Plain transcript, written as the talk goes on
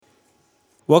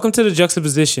Welcome to the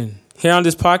Juxtaposition. Here on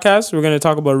this podcast, we're going to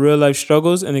talk about real life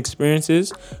struggles and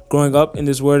experiences growing up in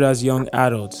this world as young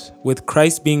adults, with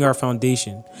Christ being our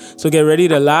foundation. So get ready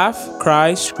to laugh,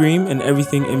 cry, scream, and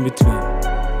everything in between.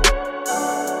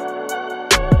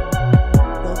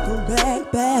 Welcome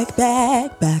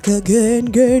back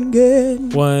again.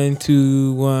 1,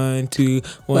 2, 1, 2,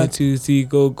 1, 2, 3,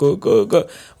 go.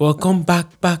 Welcome back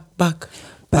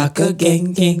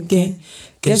again.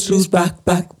 Guess who's back.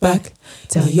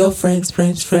 Tell your friends.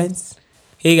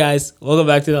 Hey guys, welcome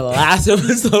back to the last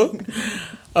episode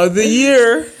of the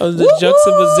year of the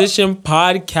Juxtaposition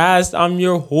podcast. I'm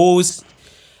your host,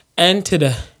 N to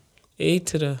the A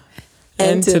to the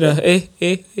N to the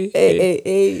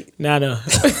A. Nana.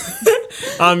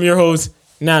 I'm your host,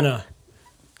 Nana.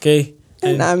 Okay?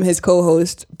 And I'm his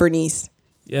co-host, Bernice.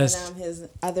 Yes. And I'm his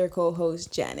other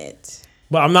co-host, Janet.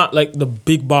 But I'm not like the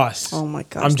big boss. Oh my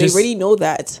gosh, they already know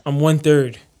that. I'm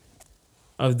 1/3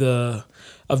 of the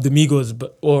Migos,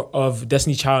 or of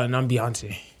Destiny Child, and I'm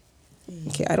Beyonce.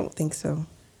 Okay, I don't think so.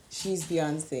 She's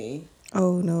Beyonce.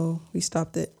 Oh no, I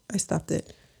stopped it.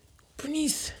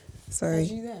 Bernice. Sorry.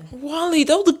 How'd you that? Wally,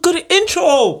 that was a good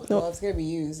intro. Well, it's gonna be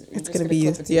used. It's gonna be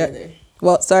used. Yeah.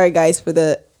 Well, sorry guys for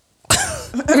the.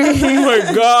 Oh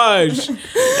my gosh.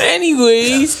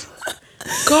 Anyways.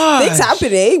 God. Things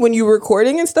happen, eh? When you're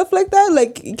recording and stuff like that.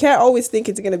 Like, you can't always think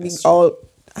it's going to be all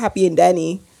happy and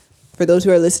dandy. For those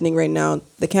who are listening right now,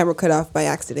 the camera cut off by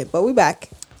accident. But we back.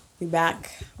 We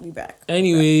back.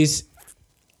 Anyways,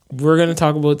 we're going to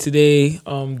talk about today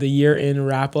the year-end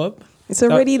wrap-up. It's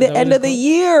already the end of the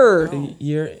year. The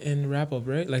year-end wrap-up,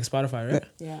 right? Like Spotify, right?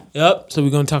 Yeah. Yep. So we're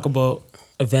going to talk about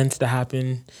events that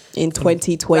happened In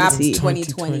 2020. Rap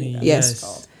 2020.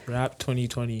 Yes. Rap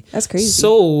 2020. That's crazy.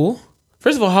 So,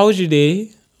 first of all, how was your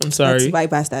day? I'm sorry. Let's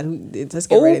bypass that. Let's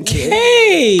get right into it.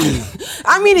 Okay.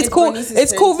 I mean, it's cool. Bernice's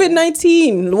It's turn.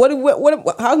 COVID-19.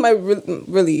 What?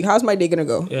 How's my day gonna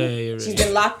go? Yeah, you're right. She's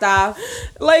been locked off,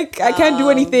 Like, I can't do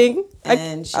anything.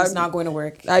 and she's not going to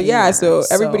work. Yeah, anymore. so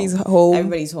everybody's home.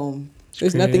 Everybody's home,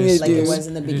 There's nothing to like do. it was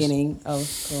in the beginning of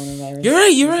coronavirus.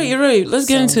 You're right. Let's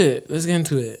get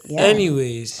into it. Yeah.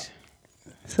 Anyways.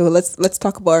 So let's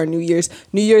talk about our New Year's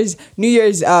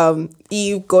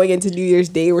Eve going into New Year's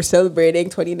Day. We're celebrating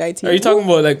 2019. Are you talking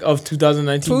about like of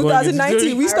 2019?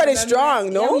 2019? We started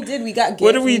strong, no? Yeah, we did. We got gifts.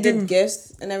 What did we do? Did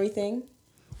gifts and everything.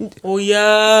 Oh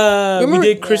yeah, Remember-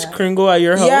 we did Kris Kringle at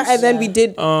your house. Yeah, and then we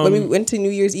did when we went to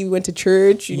New Year's Eve. We went to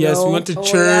church. You know? we went to Oh,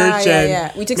 church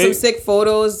yeah. We took some sick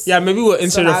photos. Yeah, maybe we'll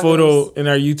insert a photo in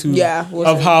our YouTube. Yeah, we'll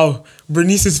of send. how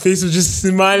Bernice's face was just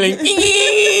smiling.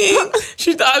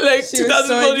 She thought like She was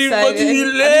so 2020 was excited. about to be I think we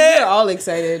lit. were all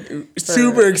excited.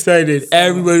 Super excited.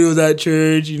 Everybody was at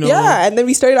church. You know. Yeah, and then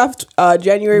we started off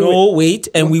January. No, wait,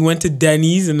 and we went to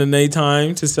Denny's in the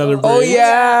nighttime to celebrate. Oh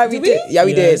yeah, we Did did. we? Yeah,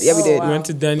 we did. Yes. Yeah, we did. Oh, We wow. went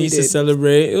to Denny's We to did.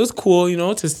 celebrate. It was cool, you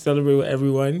know, to celebrate with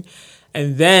everyone.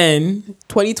 And then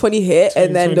 2020 hit,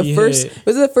 and then the 2020 first hit.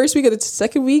 was it the first week or the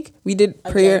second week? We did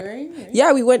prayer. January, right?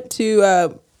 Yeah, we went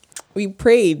to we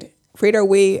prayed our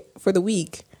way for the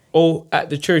week. at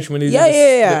the church when they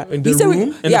Yeah. in the We said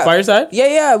room in the fireside.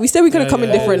 Yeah. We said we could have come in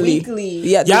Yeah. differently. Weekly.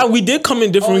 Yeah, Yeah, we did come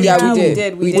in differently. yeah, too, we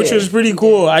did. We which did. was pretty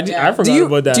cool. I Yeah. forgot Do you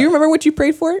about that. do you remember what you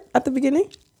prayed for at the beginning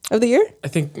of the year? I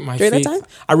think my During that faith. time?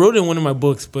 I wrote it in one of my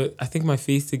books, but I think my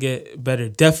faith to get better.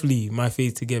 Definitely my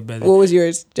faith to get better. What was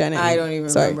yours, Janet? I don't even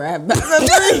Sorry. remember. I have bad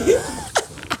memory.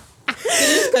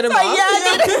 Cut him off.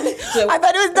 Yeah, I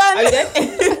thought it was done. Are you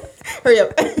dead? Hurry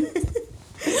up.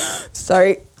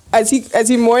 Sorry. As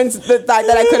he mourns the fact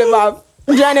that I cut him off.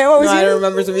 Janet, what was No, I don't yours?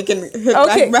 remember, so we can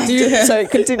Okay, back to him. sorry,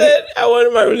 continue. I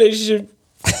wanted my relationship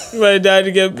with my dad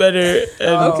to get better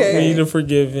and Okay. me to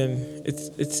forgive, and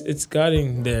it's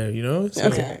gotten there, you know. So,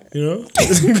 Okay. you know.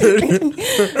 It's good.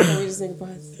 Can we just take a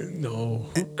pause? No.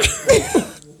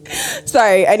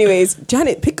 Sorry. Anyways,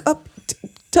 Janet, pick up.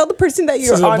 Tell the person that This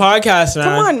you're is a on. podcast, man.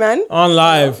 Come on, man. On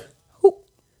live.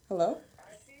 Hello?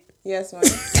 Yes, ma'am.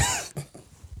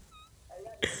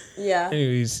 Yeah.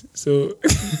 Anyways, so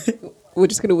We're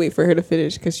just gonna wait for her to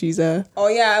finish because she's Oh,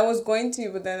 yeah, I was going to,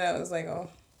 but then I was like,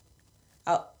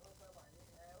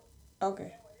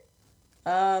 okay.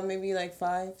 Maybe like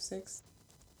 5, 6.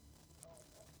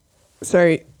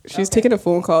 Sorry, she's taking a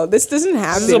phone call. This doesn't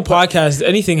happen. this is a podcast.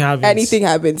 Anything happens. Anything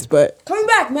happens, but Coming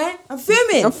back, man. I'm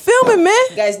filming. I'm filming, man.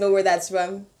 You guys know where that's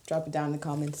from? Drop it down in the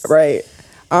comments. Right.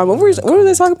 What was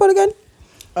I talking about again?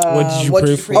 What did you what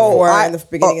pray you for? pray for in the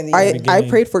beginning of the year. I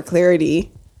prayed for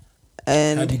clarity,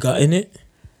 Have and you gotten it?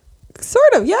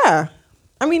 sort of, yeah.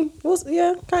 I mean,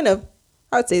 yeah, kind of.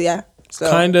 I would say, yeah. So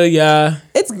Kinda, yeah.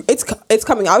 it's it's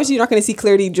coming. Obviously, you're not going to see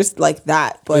clarity just like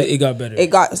that, but it got better. It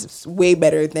got way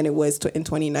better than it was in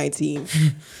 2019.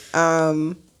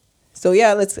 So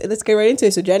yeah, let's get right into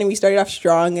it. So January, we started off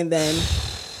strong, and then,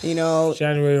 you know,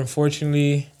 January,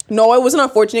 unfortunately. No, it wasn't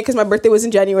unfortunate because my birthday was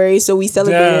in January, so we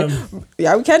celebrated. Damn.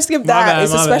 Yeah, we can't skip that. Bad,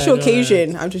 it's a special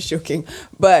occasion. I'm just joking,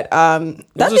 but that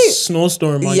was a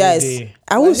snowstorm on your day.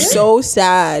 I was so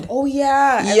sad. Oh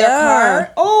yeah,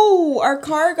 and our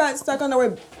car got stuck on the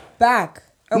way back.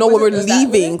 No, when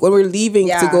we're leaving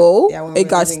to go, it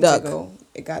got stuck.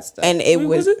 It got stuck, and it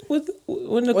was it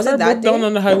when the car broke down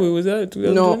on the highway? Was that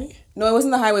 2020? No, it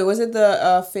wasn't the highway. Was it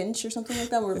the Finch or something like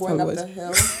that? We're going up the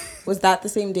hill. Was that the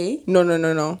same day? No.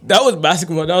 That was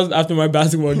basketball. That was after my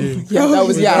basketball game. Yeah, that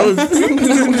was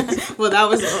well, that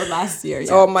was last year.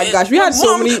 Yeah. Oh my gosh, we had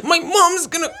so many. My mom's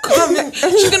gonna come and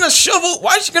she's gonna shovel.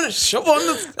 Why is she gonna shovel on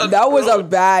the? That was a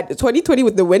bad 2020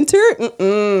 with the winter.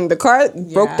 The car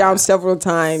broke down several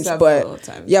times,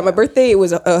 my birthday it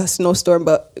was a snowstorm,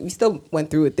 but we still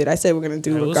went through with it. I said we're gonna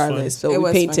do it regardless, so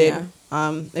we painted.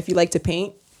 Fun, If you like to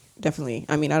paint. Definitely.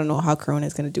 I mean, I don't know how Corona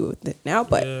is going to do with it now,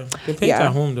 but they paint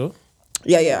at home though.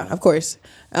 Yeah, of course.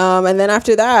 And then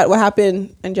after that, what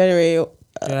happened in January?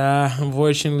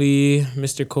 Unfortunately,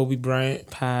 Mr. Kobe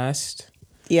Bryant passed.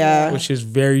 Yeah, which is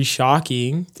very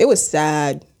shocking. It was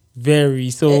sad. Very.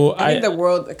 So I think the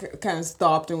world kind of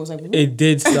stopped and was like, it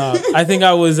did stop. I think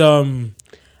I was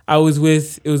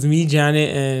with, it was me,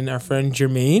 Janet, and our friend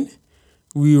Jermaine.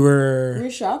 We were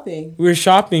shopping.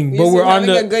 But we're on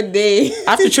a good day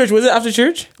after church. Was it after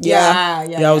church? Yeah.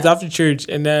 It was after church,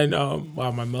 and then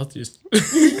wow, my mouth just.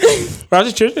 We're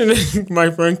after church, and then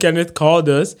my friend Kenneth called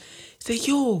us. He said,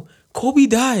 "Yo, Kobe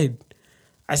died."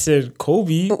 I said,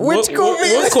 "Kobe? Which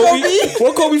Kobe? What Kobe?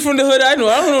 What Kobe from the hood? I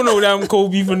don't know that I'm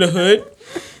Kobe from the hood."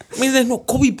 He said, "No,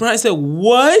 Kobe Bryant." I said,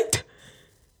 "What?"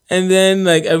 And then,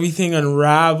 like, everything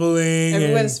unraveling.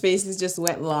 Everyone's faces just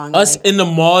went long. Us in the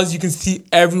malls, you can see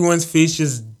everyone's face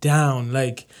just down.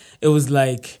 Like, it was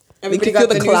like... Everybody got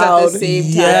the news at the same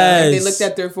time. Yes. And they looked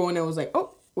at their phone and it was like,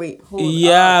 oh, wait, hold on.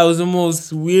 Yeah, it was the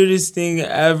most weirdest thing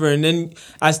ever. And then,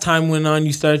 as time went on,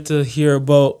 you start to hear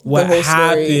about what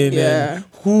happened and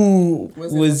who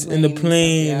was in the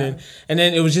plane. And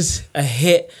then it was just a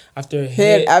hit after a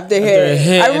hit. After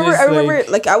hit. I remember,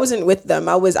 like, I wasn't with them.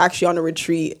 I was actually on a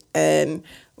retreat. And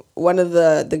one of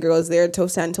the girls there,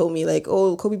 Tosan, told me, like,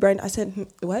 oh, Kobe Bryant. I said,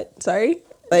 what? Sorry?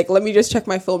 Like, let me just check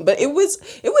my phone. But it was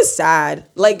sad.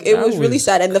 Like, it was really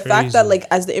sad. And the fact that, like,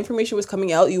 as the information was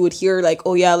coming out, you would hear, like,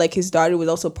 oh, yeah, like, his daughter was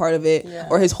also part of it. Yeah.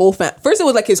 Or his whole First, it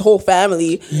was, like, his whole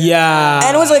family. Yeah.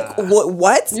 And it was like,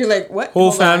 what? You're like, what?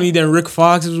 Whole family. Then Rick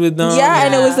Fox was with them. Yeah,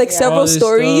 and it was, like, several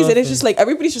stories. And it's just, like,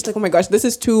 everybody's just like, oh, my gosh, this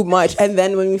is too much. And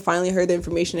then when we finally heard the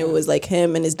information, it was, like,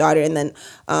 him and his daughter. And then,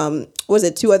 was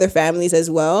it 2 other families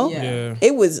as well? Yeah.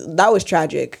 That was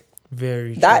tragic.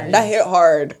 Very tragic. That hit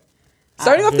hard.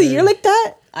 Starting off the year like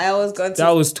that? I always got to...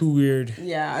 That was too weird.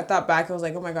 Yeah, I thought back, I was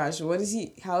like, oh my gosh,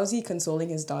 how is he consoling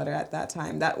his daughter at that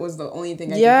time? That was the only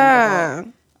thing I could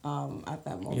think about at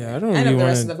that moment. Yeah, I don't and really the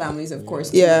rest of the families, of course,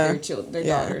 too, their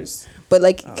daughters. But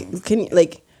like,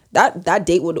 that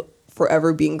date would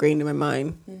forever be ingrained in my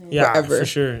mind. Yeah, forever. For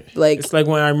sure. Like, it's like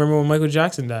when I remember when Michael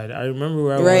Jackson died. I remember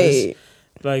where I was.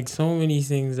 Like, so many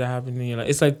things that happened in your life.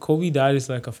 It's like Kobe died, it's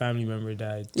like a family member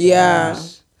died. Yeah.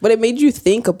 But it made you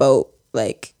think about,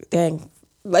 like, dang,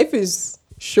 life is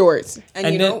short.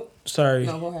 And you then, know... Sorry.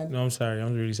 No, go ahead. No, I'm sorry.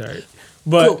 I'm really sorry.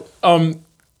 But,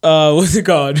 what's it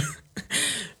called?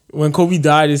 When Kobe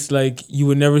died, it's like, you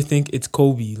would never think it's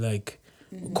Kobe. Like,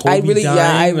 Kobe dying.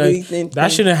 I really think...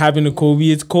 That shouldn't happen to Kobe.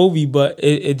 It's Kobe. But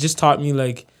it just taught me,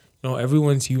 like, you know,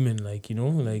 everyone's human. Like, you know,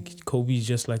 like, Kobe's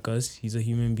just like us. He's a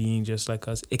human being just like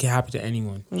us. It can happen to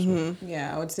anyone. Mm-hmm.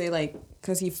 Yeah, I would say, like,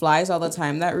 because he flies all the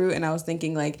time that route, and I was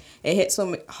thinking, like, it hit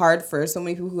so hard for so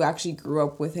many people who actually grew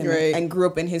up with him and grew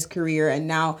up in his career, and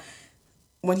now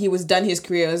when he was done his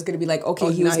career, it was going to be like,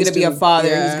 okay, he was going to be a father,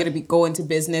 he's going to be go into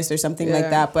business or something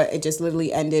like that, but it just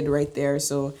literally ended right there.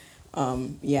 So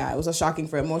it was a shocking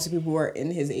for most of the people who are in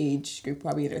his age group,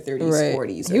 probably in their 30s,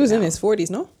 40s. He was in his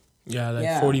 40s, no? Yeah,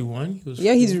 like 41.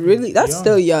 He's really, that's young.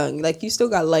 Still young. Like, you still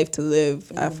got life to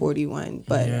live at 41.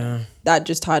 But that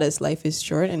just taught us life is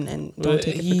short and don't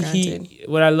take it for granted.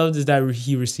 What I loved is that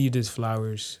he received his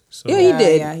flowers. So he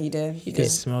did. Yeah, he did. He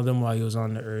could smell them while he was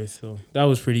on the earth. So that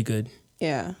was pretty good.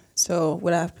 Yeah. So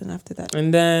what happened after that?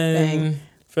 And then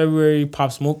February,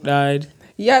 Pop Smoke died.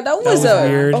 Yeah, that was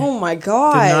weird. Oh my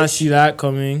God. Did not see that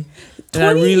coming. And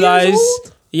I realized...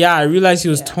 Yeah, I realized he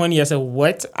was 20. I said,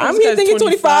 what? I'm here thinking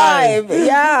 25.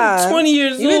 Yeah. 20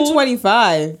 years old. Even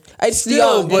 25. It's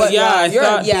still, but I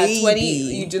thought... 20.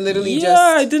 You literally just...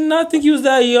 Yeah, I did not think he was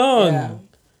that young. Yeah.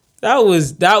 That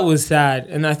was sad.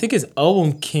 And I think his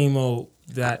album came out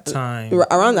that time.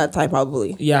 Around that time,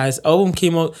 probably. Yeah, his album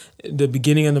came out the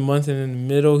beginning of the month, and in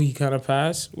the middle he kind of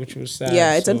passed, which was sad.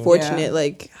 Yeah, it's unfortunate,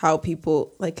 like how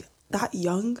people like that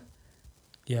young.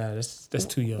 Yeah, that's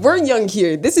too young. We're young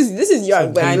here. This is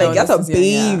young, but like that's a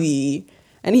baby. Yeah.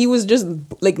 And he was just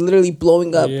like literally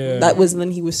blowing up. Yeah. That was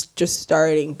when he was just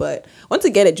starting. But once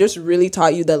again, it just really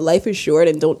taught you that life is short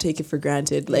and don't take it for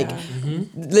granted. Like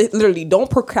literally don't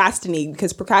procrastinate,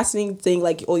 because procrastinating saying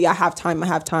like, oh yeah, I have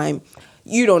time.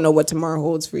 You don't know what tomorrow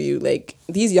holds for you. Like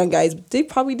these young guys, they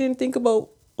probably didn't think about,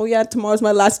 oh yeah, tomorrow's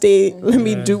my last day. Let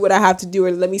me do what I have to do,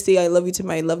 or let me say I love you to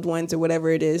my loved ones, or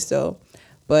whatever it is. So,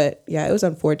 but yeah, it was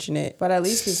unfortunate. But at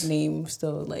least his name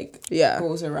still like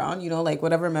goes around. You know, like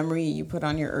whatever memory you put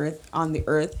on the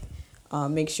earth,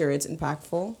 make sure it's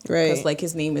impactful. Right. Because like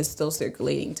his name is still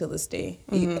circulating till this day,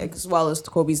 as well as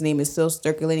Kobe's name is still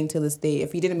circulating till this day.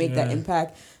 If he didn't make that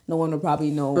impact, no one would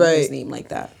probably know his name like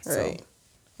that. Right. So.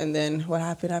 And then what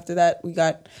happened after that? We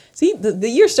got the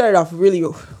year started off really.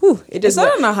 It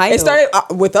started on a high note. It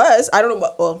started with us. I don't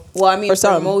know, well, I mean,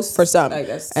 for some, I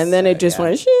guess. And then it just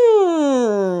went.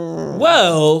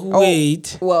 Well,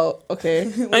 wait. Well,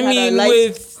 okay. I mean,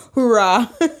 with hoorah.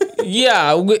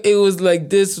 Yeah, it was like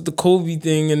this with the Kobe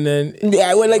thing, and then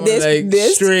I went like this, like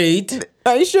this straight.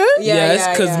 Are you sure?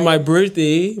 Yes, because my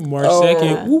birthday, March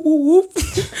 2nd. Whoop, whoop,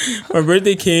 whoop. My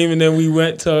birthday came, and then we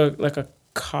went to like a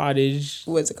cottage.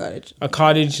 What's a cottage? A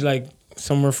cottage like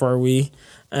somewhere far away.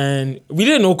 And we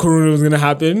didn't know Corona was gonna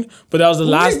happen, but that was the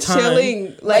last time.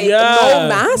 Chilling, like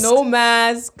no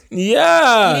mask.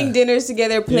 Yeah, eating dinners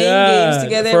together, playing games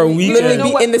together for a week. Literally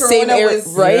be in the same area,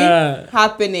 right? Yeah.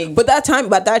 Happening. But that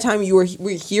time you were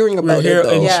hearing about it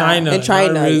though. In China. In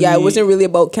China, really, it wasn't really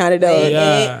about Canada.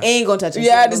 Ain't gonna touch us.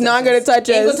 Yeah, it's not gonna touch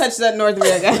us. Ain't gonna touch that North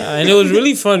America. And it was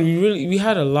really fun. We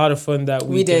had a lot of fun that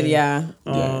weekend. We did, yeah.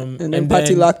 And then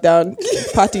party lockdown,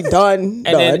 party done.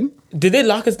 Then, did they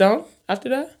lock us down? After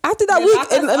that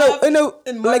week,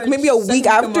 in like maybe a week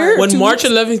after. When March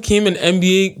 11th came and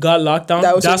NBA got locked down,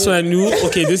 that's when I knew,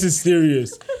 okay, this is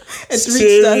serious.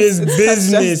 Serious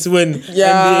business when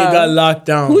NBA got locked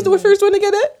down. Who's the first one to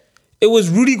get it? It was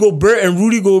Rudy Gobert, and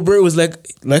Rudy Gobert was like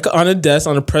on a desk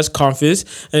on a press conference,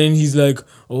 and then he's like,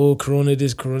 oh, Corona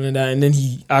this, Corona that, and then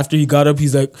after he got up,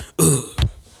 he's like, ugh.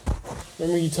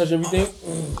 Remember he touched everything?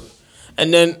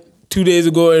 And then 2 days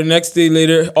ago, and the next day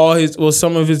later,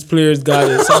 some of his players got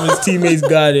it. Some of his teammates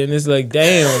got it. And it's like,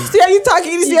 damn. See how you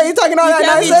talking all that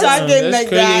nonsense? Talking like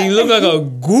crazy. that. He looked like a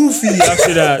goofy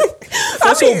after that.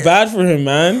 That's so bad for him,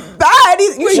 man. Bad.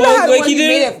 He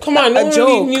didn't. Come on, no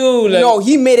joke. Knew, no,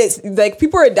 he made it. Like,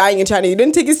 people are dying in China. You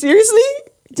didn't take it seriously?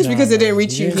 Just because it didn't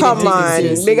reach you. Come on.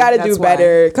 They got to do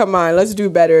better. Come on. Let's do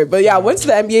better. But yeah, once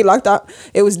the NBA locked up,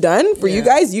 it was done. For you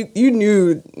guys, you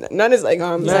knew. None is like,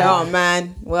 oh, man. Like, oh,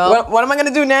 man. Well, what am I going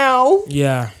to do now?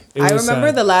 Yeah. I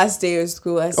remember the last day of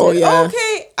school. I said,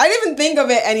 okay. I didn't even think of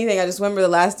anything. I just remember the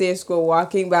last day of school,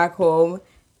 walking back home.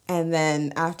 And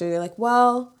then after, they're like,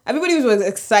 well, everybody was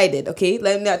excited, okay?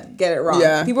 Let me not get it wrong.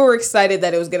 Yeah. People were excited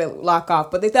that it was going to lock off,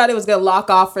 but they thought it was going to lock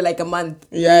off for like a month.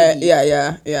 Yeah.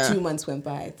 2 months went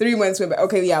by. 3 months went by.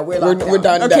 Okay, yeah, we're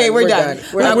done. Okay, we're done.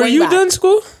 Were you done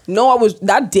school? No, I was,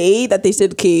 that day that they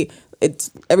said, okay,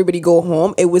 it's everybody go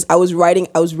home. I was ready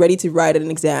to write an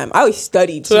exam. I always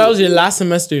studied. So that was your last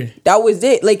semester? That was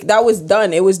it. Like, that was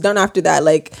done. It was done after that.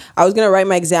 Like, I was going to write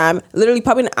my exam. Literally,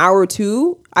 probably an hour or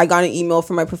two, I got an email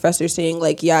from my professor saying,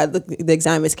 like, yeah, the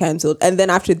exam is canceled. And then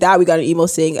after that, we got an email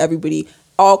saying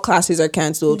all classes are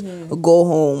canceled. Go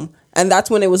home. And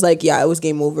that's when it was like, yeah, it was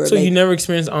game over. So you never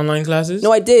experienced online classes?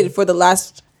 No, I did for the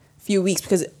last few weeks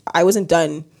because I wasn't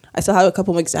done. I still had a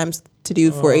couple of exams to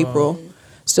do for April.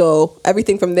 So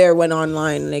everything from there went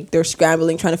online. Like, they're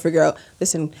scrambling, trying to figure out,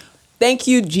 listen, thank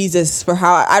you, Jesus, for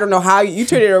how, I don't know how you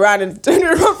turned it around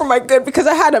for my good, because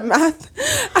I had a math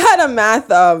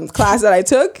class that I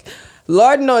took.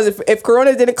 Lord knows if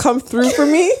Corona didn't come through for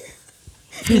me,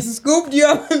 scooped you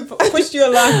up and pushed you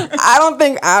along. I don't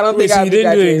think so you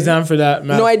didn't do an exam for that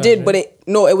math? No, I did, but it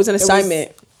was an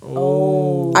assignment.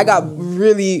 I got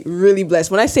really, really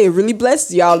blessed. When I say really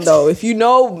blessed, y'all know. If you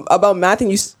know about math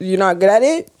and you're not good at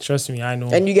it, trust me, I know.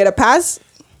 And you get a pass,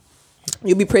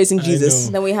 you'll be praising Jesus.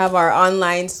 Then we have our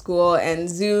online school, and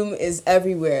Zoom is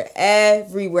everywhere.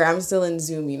 I'm still in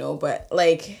Zoom, but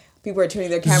like people are turning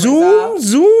their cameras off.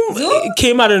 Zoom it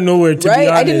came out of nowhere, to be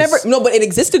honest. I didn't never. No, but it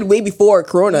existed way before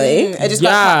Corona. It just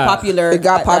got popular. It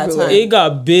got popular. It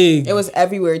got big. It was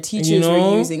everywhere. Teachers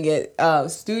were using it.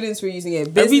 Students were using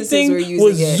it. Businesses were using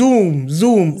was it.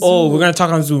 Zoom. Oh, we're gonna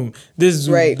talk on Zoom. This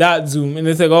Zoom, that Zoom, and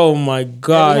it's like, oh my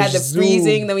gosh. We had the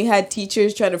freezing. Then we had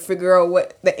teachers trying to figure out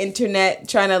what the internet,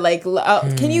 trying to like,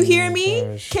 can you hear me?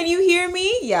 Gosh. Can you hear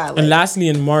me? Yeah. Like, and lastly,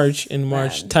 in March,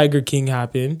 Tiger King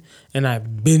happened. And I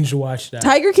binge watched that.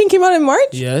 Tiger King came out in March?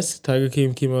 Yes, Tiger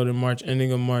King came out in March,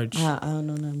 ending of March. I don't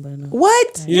know nothing about it.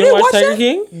 What? You didn't watch Tiger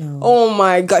King? No. Oh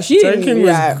my gosh, Tiger King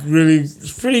was really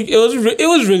pretty. It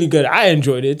was really good. I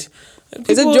enjoyed it.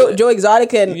 Is it Joe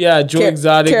Exotic and Joe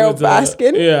Exotic, Carol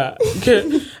Baskin? Yeah.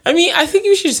 I mean, I think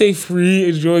you should say free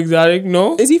is Joe Exotic.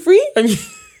 No, is he free? I mean,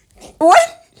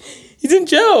 what? He's in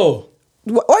jail.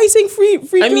 Why are you saying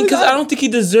free? I mean, because I don't think he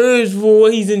deserves for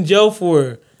what he's in jail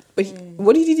for. But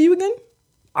what did he do again?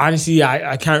 Honestly,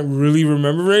 I can't really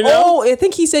remember right now. Oh, I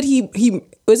think he said he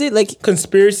was it like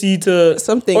conspiracy to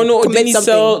something. Oh no, did he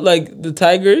sell like the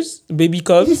tigers, the baby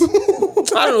cubs? I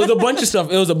don't know. It was a bunch of stuff.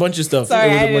 Sorry, it was a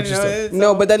bunch of stuff.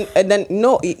 No, but then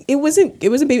no, it wasn't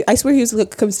baby. I swear he was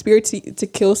like conspiracy to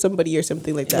kill somebody or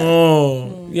something like that.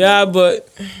 Oh, yeah, but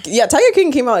yeah, Tiger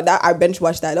King came out. I bench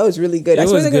watched that. That was really good. I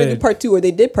swear they're gonna do part 2, or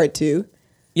they did part 2.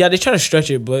 Yeah, they try to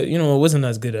stretch it, but it wasn't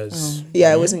as good as.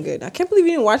 Yeah, it wasn't good. I can't believe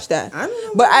you didn't watch that. I don't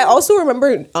know. But I also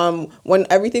remember when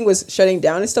everything was shutting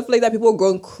down and stuff like that, people were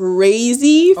going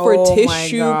crazy for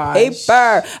tissue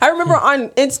paper. I remember on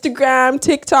Instagram,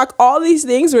 TikTok, all these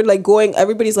things were like going.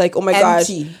 Everybody's like, "Oh my gosh."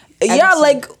 Yeah,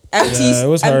 like empty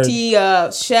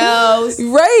shelves.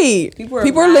 Right.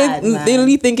 People are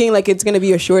literally thinking like it's gonna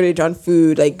be a shortage on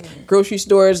food. Like grocery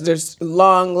stores, there's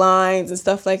long lines and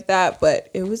stuff like that.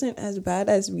 But it wasn't as bad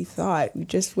as we thought. We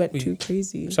just went too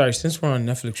crazy. Sorry, since we're on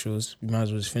Netflix shows, we might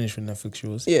as well just finish with Netflix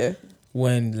shows. Yeah.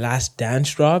 When Last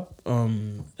Dance dropped,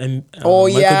 and Michael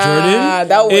Jordan,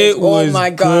 that was my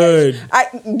god,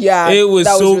 it was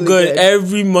so really good.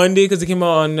 Every Monday, because it came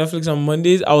out on Netflix on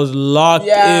Mondays, I was locked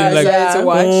in like to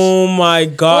watch. Oh my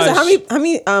gosh, how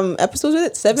many episodes was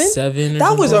it? 7.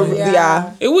 That was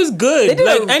it was good.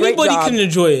 Like anybody can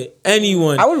enjoy it.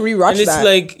 Anyone. I would rewatch and it's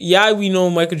like we know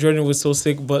Michael Jordan was so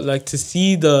sick, but like to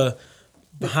see the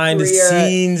behind the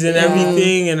scenes and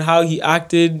everything and how he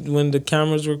acted when the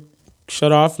cameras were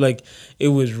shut off, like it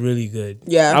was really good.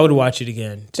 Yeah, I would watch it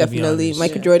again. Definitely,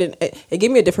 Michael Jordan. It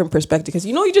gave me a different perspective because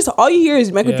you just all you hear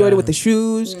is Michael Jordan with the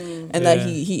shoes and that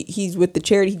he's with the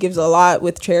charity. He gives a lot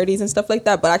with charities and stuff like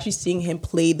that. But actually seeing him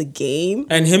play the game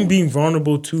and him being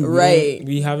vulnerable too, right?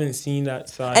 We haven't seen that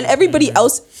side. And everybody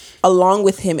else along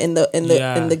with him in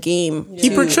the game. He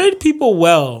portrayed people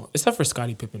well, except for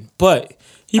Scottie Pippen, but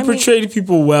he portrayed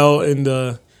people well in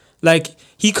the. Like,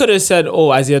 he could have said,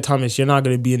 "Oh, Isaiah Thomas, you're not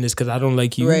going to be in this because I don't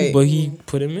like you." Right. But he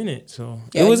put him in it. So,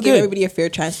 it was good. Give everybody a fair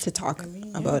chance to talk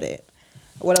about it.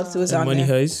 What else was on Money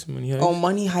there? Heist. Oh,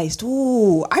 Money Heist.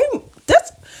 Ooh,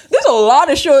 there's a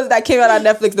lot of shows that came out on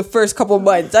Netflix the first couple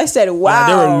months. I said, wow.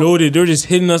 They were loaded. They were just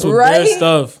hitting us with their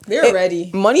stuff. They were ready.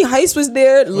 Money Heist was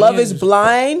there. Love is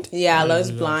Blind. Yeah, Love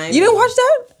is Blind. You didn't watch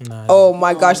that? Nah, oh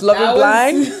my gosh, Love is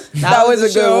Blind. That was a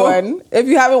good one. If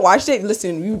you haven't watched it,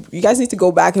 listen, you guys need to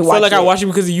go back and watch it. I feel like I watched it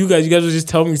because of you guys. You guys would just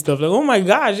tell me stuff like, "Oh my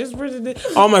gosh, this person."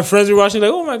 All my friends were watching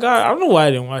like, "Oh my god." I don't know why I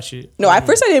didn't watch it. No, at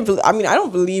first I didn't. I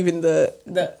don't believe in the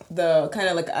kind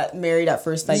of like married at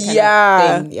first sight. Kind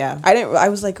of thing. Yeah. I didn't. I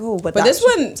was like, oh, but this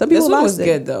one. Some people was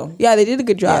good though. Yeah, they did a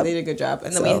good job. Yeah, they did a good job.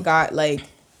 And then we got like,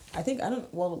 I think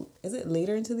is it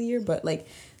later into the year? But like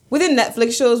within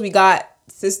Netflix shows, we got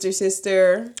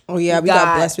Sister. Oh yeah, we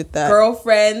got blessed with that.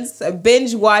 Girlfriends. I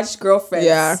binge watched Girlfriends.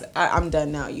 Yeah, I'm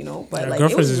done now. But like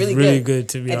Girlfriends it was really good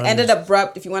to be honest. It ended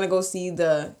abrupt. If you want to go see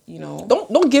the,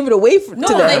 don't give it away to them.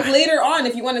 Like later on,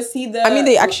 if you want to see the. I mean,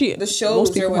 they actually the shows.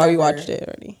 Most people probably watched it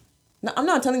already. No, I'm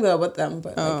not telling them about them,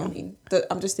 but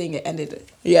I'm just saying it ended.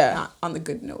 Not on the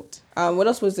good note. What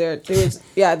else was there? There's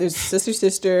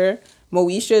Sister.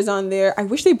 Moesha is on there. I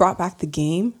wish they brought back the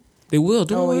game. They will.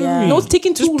 Don't worry. No, it's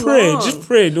taking too long. Just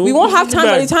pray. We won't have time.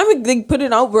 By the time they put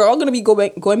it out, we're all gonna be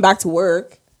going back to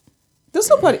work. They'll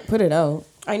still put it out.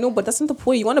 I know, but that's not the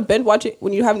point. You want to binge watch it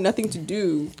when you have nothing to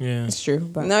do. Yeah, it's true.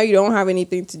 But now you don't have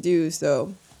anything to do.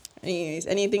 So, anyways,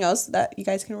 anything else that you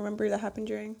guys can remember that happened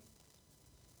during?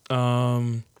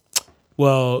 May.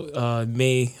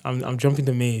 I'm jumping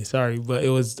to May. Sorry, but it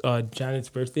was Janet's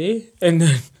birthday, and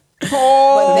then.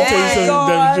 Oh, let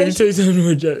me tell you something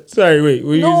about Janet. Sorry, wait.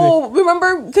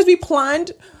 Remember because we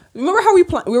planned. Remember how we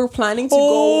were planning to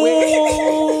go away.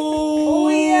 Oh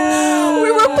yeah,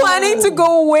 we were were planning to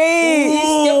go away. He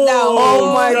skipped out.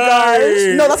 Oh my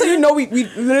gosh. No, that's how you know we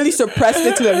literally suppressed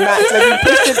it to the max. Like we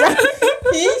pushed it down.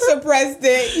 He suppressed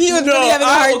it. He was really having a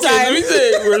hard time. Let me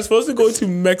say, we're supposed to go to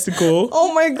Mexico.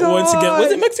 Oh my god. Once again.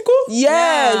 Was it Mexico?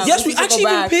 Yes. Yes, we actually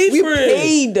even paid for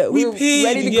it. We paid.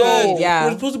 Ready to go. Yeah.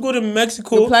 We're supposed to go to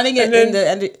Mexico. We're planning it in the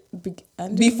end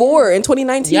before in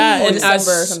 2019. Yeah, or and December as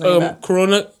or something like that.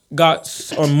 Corona got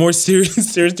more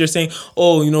serious, they're saying,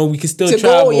 oh, you know, we can still To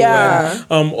travel. go, yeah.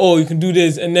 And, oh, you can do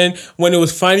this. And then when it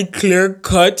was finally clear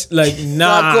cut, like,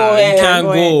 nah, going, you can't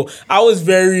go. I was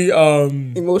very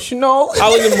emotional. I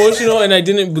was emotional and I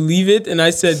didn't believe it. And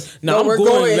I said, nah, I'm we're going.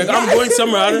 going. Like, I'm going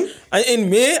somewhere. In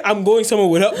May, I'm going somewhere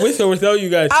with or without you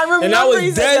guys. I remember and I was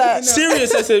you said dead that.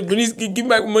 serious. I said, Bernice, give me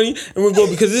back money and we'll go,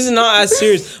 because this is not as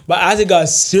serious. But as it got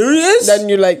serious, Then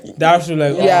you're like, that's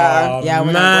like, we're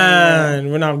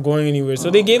not going anywhere. So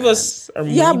they gave us our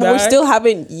money but back. we still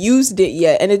haven't used it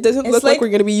yet, and it doesn't look like we're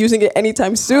gonna be using it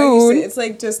anytime How soon. you say, it's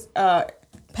like just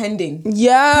pending.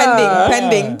 Yeah,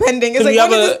 Pending. It's So like,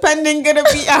 when is this pending gonna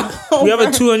be out? We have a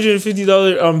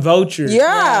 $250 voucher.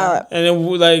 Yeah. And then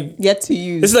we're like, yet to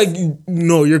use. it's like,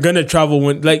 no, you're gonna travel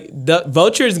when, like, the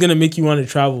voucher is gonna make you want to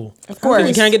travel. Of course.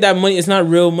 You can't get that money. It's not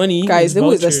real money. Guys, it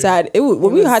was a sad.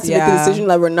 When we had to make the decision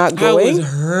that we're not going. I was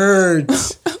hurt.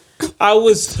 I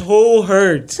was so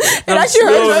hurt. It actually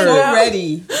hurts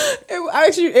already.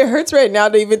 It hurts right now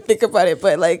to even think about it,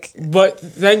 but like. But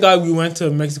thank God we went to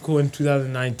Mexico in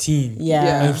 2019.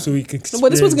 Yeah. So we could experience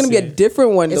But this was gonna be a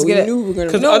different one, though. We knew we were gonna.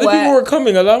 Because other people were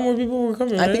coming. A lot more people were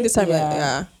coming. I think this time,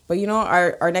 yeah. But you know,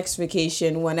 our next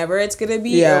vacation, whenever it's gonna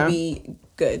be, it'll be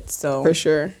good. So for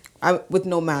sure. With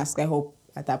no mask, I hope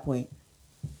at that point.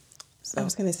 So I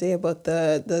was gonna say about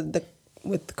the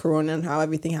with Corona and how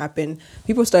everything happened,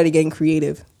 people started getting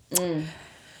creative.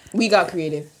 We got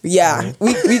creative. Yeah,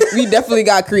 we definitely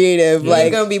got creative. Yeah. Like, we're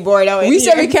gonna be bored out. We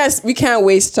said we can't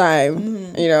waste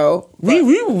time. You know,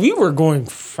 we were going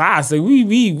fast. Like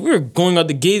we were going out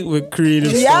the gate with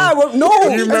creative. Yeah, stuff. no.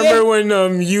 You remember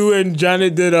when you and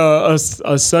Janet did a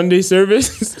Sunday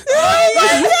service?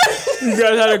 You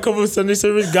guys had a couple of Sunday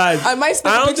service, guys. I might.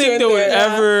 I don't think they would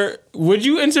ever. Would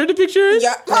you insert the pictures?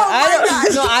 Yeah.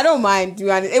 I don't mind. To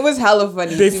be honest, it was hella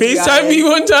funny. They FaceTimed me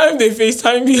one time.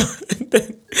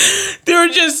 They were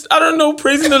just, I don't know,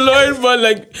 praising the Lord, but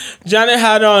like Janet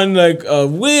had on like a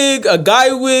wig, a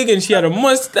guy wig, and she had a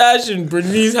mustache, and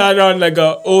Bernice had on like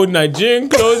a old Nigerian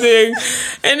clothing,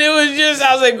 and it was just,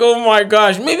 I was like, oh my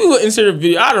gosh, maybe we'll insert a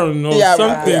video. I don't know,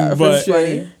 something, but.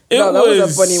 That was a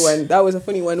funny one. That was a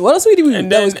funny one. What else we did?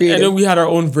 That was creative. And then we had our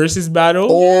own versus battle.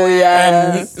 Oh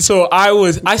yeah. And so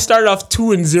I started off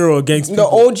 2-0 against people.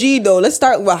 The OG though. Let's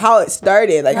start with how it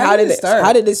started. Like how did it start?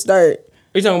 How did it start?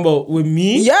 Are you talking about with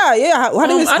me? Yeah. How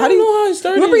did it? I don't know how it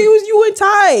started. Remember, it was you and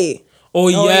Ty. Oh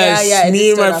yes, yeah,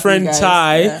 me and my friend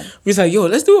Ty. Yeah. We was like, yo,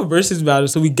 let's do a versus battle.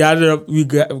 So we gathered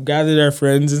our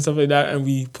friends and stuff like that, and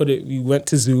we went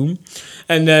to Zoom,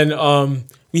 and then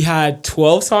we had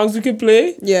 12 songs we could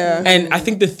play. Yeah. And I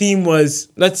think the theme was,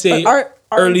 let's say,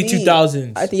 early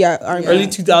 2000s. I think R&B. Early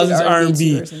 2000s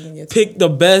R&B. Pick the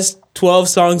best 12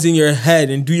 songs in your head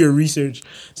and do your research.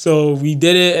 So we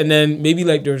did it, and then maybe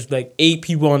like there's like 8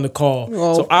 people on the call.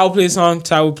 Oh. So I'll play a song,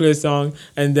 Ty will play a song,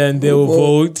 and then they will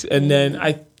vote. And then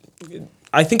I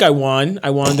think I won.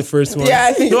 I won the first one. Yeah,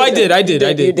 I think I did.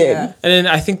 You did. Yeah. And then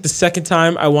I think the second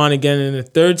time I won again, and the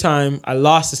third time I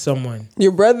lost to someone.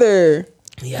 Your brother.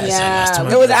 Yes, I lost to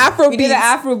my It was brother. Afrobeats. We did an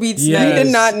Afrobeats. Yes. You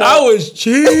did not know. I was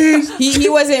cheese. He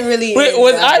wasn't really. Wait,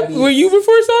 were you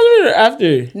before Solomon or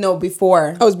after? No,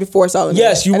 before. I was before Solomon.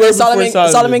 Yes, you and were then before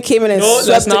Solomon. Solomon came in and No, let's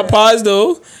swept not it. pause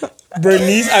though.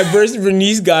 I burst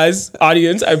Bernice, guys,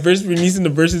 audience. I burst Bernice in the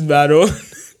versus battle.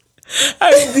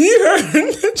 I beat her.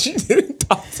 She didn't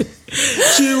talk to me.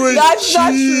 She was That's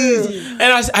not cheese. true.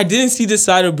 And I didn't see this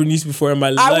side of Bernice before in my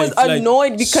life. I was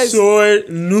annoyed because short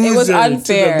loser. it was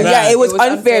unfair. To the yeah, max. it was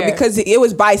unfair because it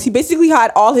was biased. He basically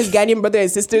had all his Ghanaian brothers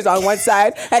and sisters on one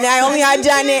side, and I only had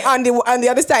Janet on the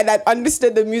other side that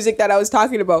understood the music that I was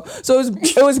talking about. So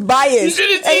it was biased. You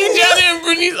should have seen Janet and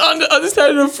Bernice on the other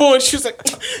side of the phone. She was like,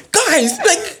 guys,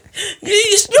 like,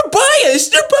 you're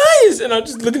biased. And I'm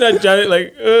just looking at Janet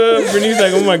like, Bernice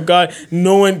like, oh my God.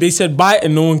 They said bye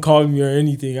and no one called me or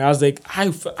anything. I was like, I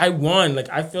won. Like,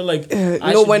 I feel like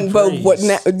no one, but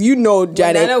Janet, When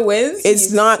Nana wins,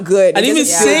 it's not good. I didn't even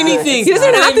say anything. He doesn't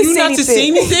even have to say anything. To say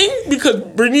anything because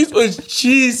Bernice was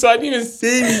cheese, so I didn't even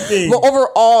say anything. But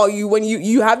overall, when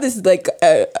you have this like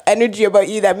energy about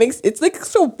you that makes it's like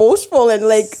so boastful and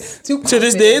like to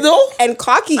this day though, and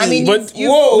cocky. I mean, but you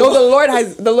whoa. No, the Lord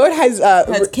Lord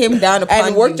has came down upon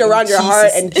and worked around your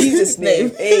heart in Jesus'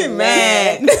 name.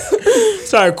 Amen.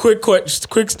 Sorry,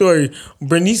 quick story.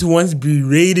 Bernice once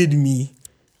berated me.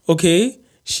 Okay,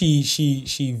 she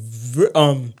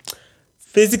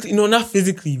physically, no, not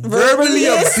physically, verbally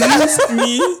abused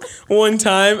me one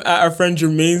time at our friend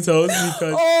Jermaine's house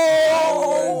because I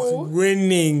was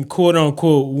winning, quote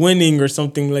unquote, winning or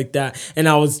something like that, and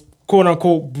I was quote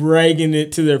unquote bragging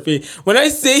it to their face. When I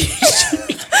say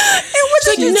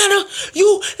like, Nana,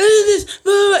 you this,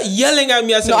 yelling at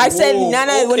me. I said,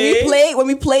 Nana, okay. when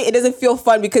we play, it doesn't feel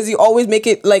fun because you always make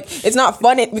it like it's not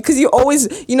fun. Because you always,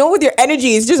 with your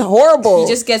energy, it's just horrible.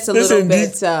 He just gets a little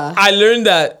bit. I learned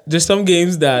that there's some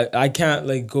games that I can't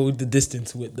like go the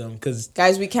distance with them because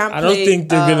guys, we can't. I don't think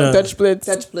they're gonna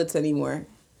touch splits anymore.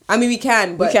 I mean, we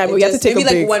can, but we have to take maybe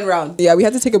a break. Like one round. Yeah, we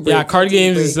have to take a break. Yeah, card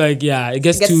games is like it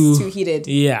gets too heated.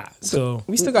 Yeah, so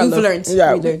we still got love. Learned.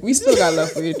 Yeah, we still got love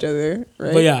for each other.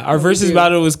 Right? But yeah, our versus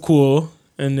battle was cool,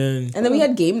 and then we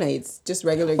had game nights, just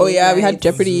regular. We had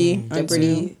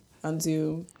Jeopardy on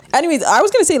Zoom. Anyways, I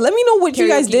was gonna say, let me know what karaoke you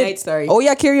guys did. Night, sorry. Oh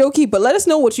yeah, karaoke. But let us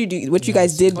know what you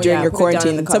guys did during your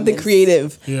quarantine. Something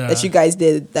creative that you guys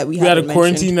did that we had a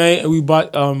quarantine night and we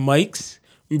bought mics.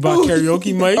 We bought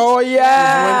karaoke mics. Oh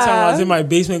yeah! One time I was in my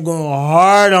basement going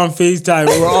hard on FaceTime.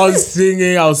 We were all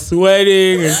singing. I was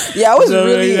sweating. I was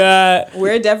really. Like that.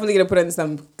 We're definitely gonna put in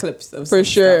some clips of for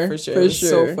sure. For sure.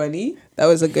 So funny. That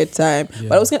was a good time. Yeah.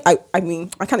 But I was gonna. I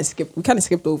mean, we kind of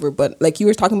skipped over. But like you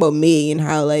were talking about May and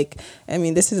how like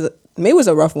May was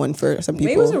a rough one for some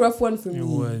people. May was a rough one for me. It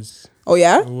was. Oh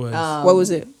yeah. It was. What was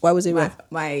it? Why was it rough?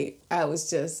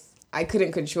 I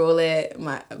couldn't control it.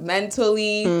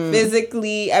 Mentally,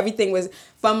 physically, everything was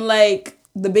from like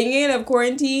the beginning of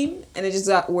quarantine, and it just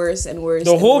got worse and worse.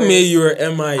 The whole May you were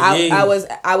MIA. I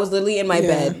was literally in my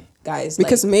bed, guys.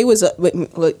 Because May was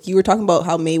you were talking about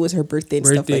how May was her birthday and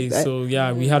stuff like that. So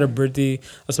yeah, we had a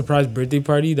surprise birthday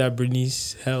party that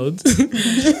Bernice held,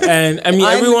 and I mean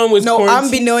everyone was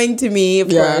unbeknown to me, of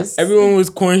course. Everyone was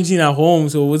quarantined at home,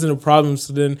 so it wasn't a problem.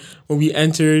 So then when we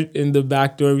entered in the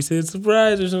back door, we said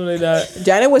surprise or something like that.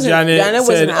 Janet wasn't having it.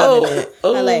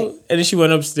 And then she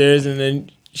went upstairs, and then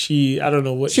I don't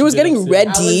know what she was getting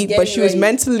ready, but she was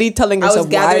mentally telling herself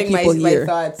why people here.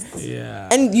 My thoughts. Yeah.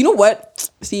 And you know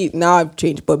what? See, now I've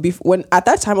changed, but when at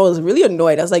that time I was really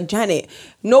annoyed. I was like, Janet,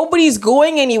 nobody's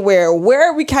going anywhere. Where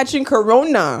are we catching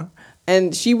corona?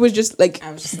 And she was just like,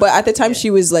 but at the time she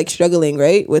was like struggling,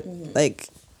 right, with like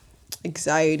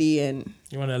anxiety and.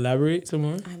 You want to elaborate some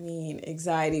more? I mean,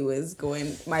 anxiety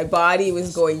my body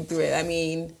was going through it. I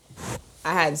mean,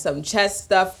 I had some chest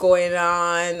stuff going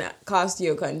on,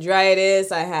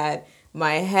 costochondritis. I had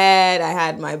my head. I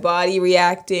had my body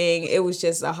reacting. It was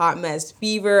just a hot mess.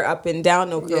 Fever up and down.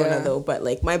 No corona though, but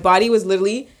like my body was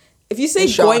literally, if you say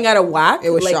going out of whack, it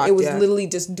was literally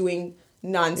just doing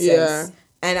nonsense. Yeah.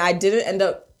 And I didn't end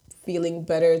up feeling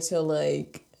better till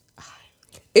like.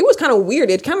 It was kind of weird.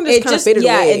 It kind of faded away.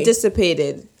 Yeah, it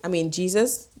dissipated. I mean,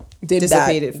 Jesus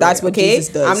dissipated. That's what Jesus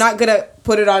does. I'm not gonna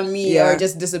put it on me or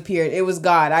just disappeared. It was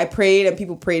God. I prayed and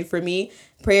people prayed for me.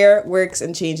 Prayer works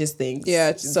and changes things.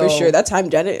 Yeah, for sure. That time,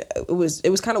 Janet, it was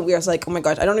kind of weird. I was like, oh my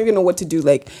gosh, I don't even know what to do.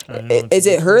 Like, is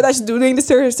it her that's doing this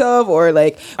to herself, or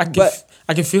like? I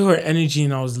can feel her energy,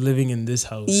 and I was living in this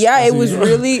house. Yeah, it was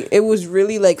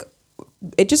really like.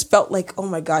 It just felt like, oh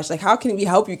my gosh, like how can we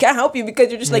help you? Can't help you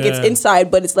because you're just like it's inside,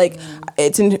 but it's like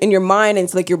it's in your mind, and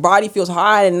it's like your body feels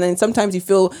hot, and then sometimes you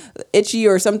feel itchy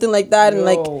or something like that, and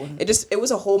like it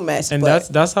was a whole mess. And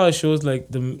that's how it shows like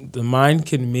the mind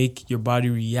can make your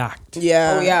body react.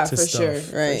 Yeah, for sure,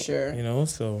 right? For sure.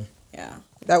 So yeah,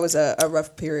 that was a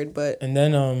rough period, but and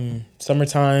then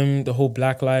summertime, the whole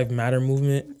Black Lives Matter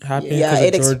movement happened. Yeah,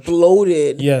 it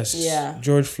exploded. Yes. Yeah.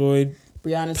 George Floyd.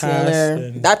 Breonna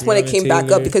Taylor. That's when it came back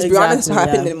up because Breonna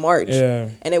happened in March. Yeah.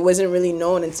 And it wasn't really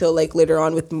known until like later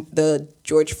on with the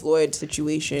George Floyd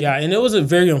situation. Yeah, and it was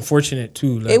very unfortunate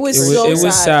too. Like, it was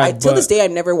sad. Till this day, I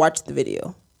never watched the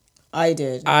video. I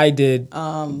did.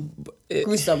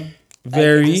 Gruesome.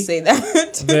 Very. I can say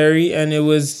that. Very, and it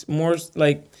was more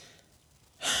like.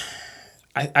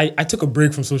 I took a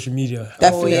break from social media.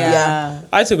 Definitely, yeah.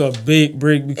 I took a big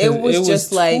break because it was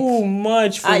just like too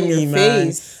much for me,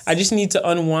 man. I just need to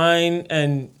unwind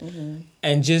and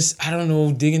just, I don't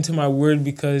know, dig into my word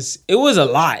because it was a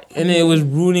lot and it was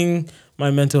ruining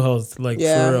my mental health, like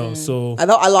for real. So I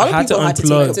thought a lot of people had to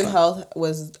take mental health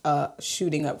was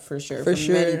shooting up for sure. For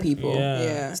many people.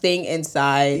 Yeah. Staying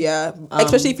inside. Yeah.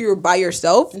 Especially if you were by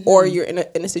yourself or you're in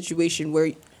a situation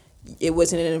where it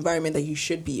wasn't an environment that you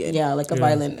should be in. Yeah, like a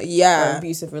violent, or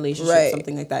abusive relationship,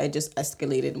 something like that. It just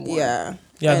escalated more. Yeah.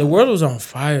 Yeah, the world was on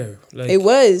fire. Like, it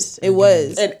was.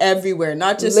 And everywhere,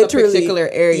 not just literally, a particular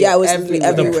area. Yeah, it was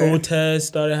everywhere. The protests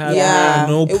started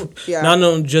happening.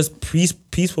 Not just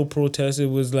peaceful protests. It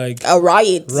was like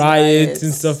riots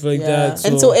and stuff like that. So.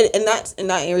 And so in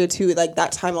that area too, like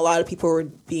that time, a lot of people were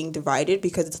being divided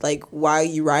because it's like, why are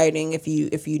you rioting if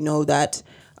you know that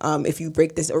if you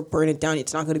break this or burn it down,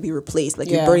 it's not going to be replaced.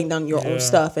 Like you're burning down your own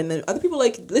stuff. And then other people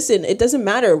like, listen, it doesn't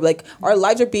matter. Like our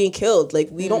lives are being killed. Like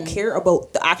we don't care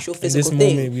about the actual physical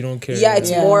thing. Moment, we don't care. Yeah,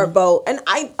 it's more about. And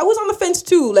I was on the fence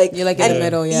too. Like you're like in the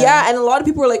middle. Yeah, and a lot of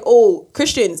people were like, oh,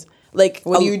 Christians. Like,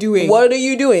 what are you doing? What are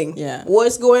you doing? Yeah.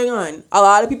 What's going on? A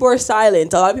lot of people are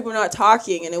silent. A lot of people are not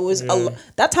talking. And it was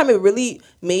that time it really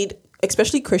made,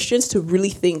 especially Christians, to really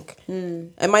think,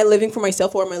 am I living for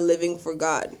myself or am I living for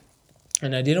God?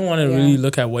 And I didn't want to really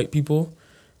look at white people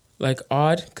like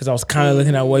odd, because I was kind of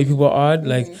looking at white people odd.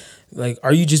 Like,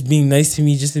 are you just being nice to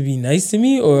me just to be nice to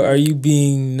me? Or are you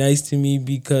being nice to me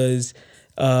because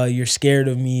you're scared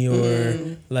of me,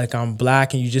 or like I'm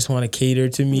black and you just want to cater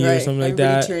to me or something like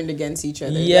that? Turned against each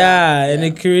other. Yeah, and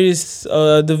it creates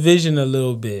a division a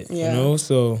little bit, you know?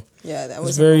 So yeah, that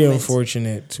was very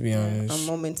unfortunate, to be honest. A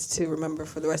moment to remember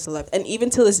for the rest of life. And even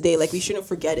till this day, like we shouldn't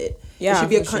forget it. Yeah, it should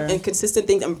be a consistent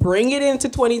thing and bring it into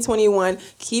 2021.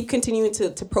 Keep continuing to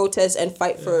protest and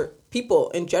fight for people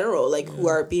in general, like who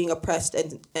are being oppressed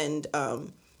and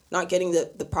not getting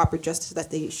the proper justice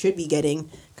that they should be getting,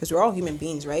 because we're all human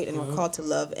beings, right? And we're called to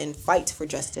love and fight for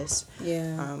justice.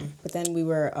 Yeah. But then we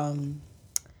were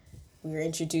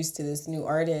introduced to this new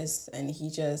artist, and he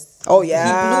just he blew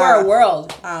our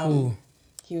world.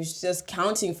 He was just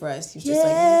counting for us. He was just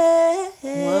like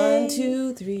 1,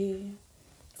 2, 3,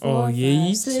 4,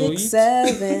 5, 6,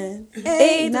 7,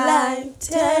 8, 9,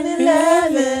 10,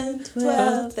 11,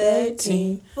 12,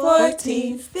 13,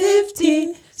 14,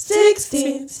 15,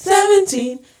 16,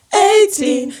 17,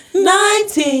 18,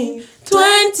 19,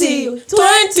 20,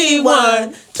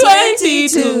 21,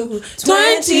 22,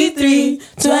 23,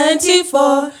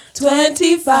 24,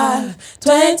 25,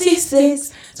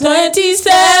 26,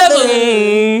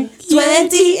 27,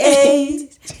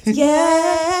 28.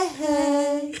 Yeah.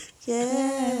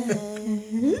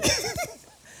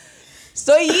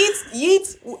 So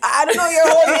Yeats, I don't know your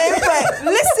whole name, but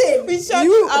listen,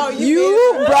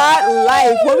 you brought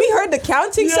life. When we heard the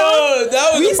counting song,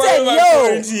 that was we said,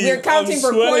 quarantine. We're counting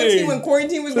for quarantine when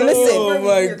quarantine was going. Listen, oh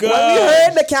my God. When we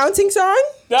heard the counting song,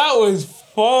 that was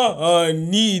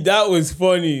funny. That was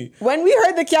funny. When we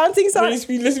heard the counting song,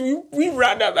 listen, we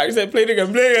ran that back and said, play it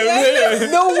again, play it again.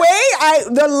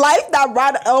 The life that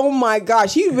brought, oh my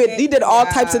gosh, he did all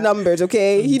types of numbers,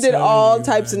 okay? He did all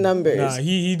types of numbers. Nah,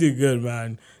 he did good,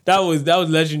 man. That was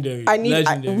legendary. And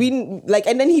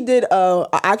then he did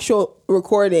actual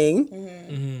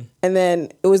recording, and then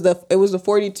it was the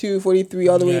 42, 43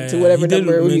 all the way to whatever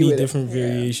number. He did many different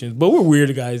variations, but we're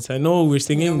weird, guys. I know we're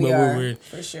singing, but we're weird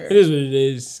for sure. It is what it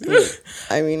is.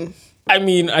 I mean,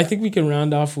 I think we can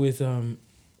round off with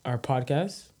our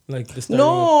podcast, like the start.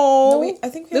 No, I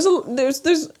think there's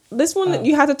this one that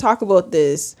you have to talk about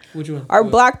this. Which one? Our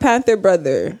Black Panther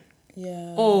brother.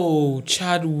 Yeah. Oh,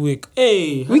 Chadwick.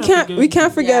 Hey, we can't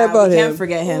forget about him. We can't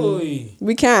forget him. Oy.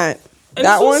 We can't. And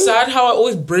that it's so one. sad how I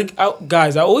always break out,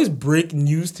 guys. I always break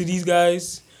news to these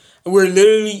guys. And we're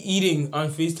literally eating on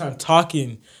FaceTime,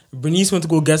 talking. Bernice went to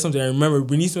go get something. I remember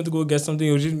Bernice went to go get something.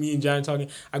 It was just me and Janet talking.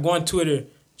 I go on Twitter.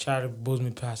 Chadwick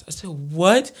Boseman passed. I said,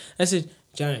 what? I said,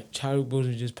 Janet, Chadwick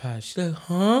Boseman just passed. She's like,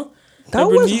 huh? That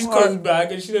and was Bernice hard. comes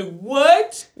back and she's like,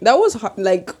 what? That was hard.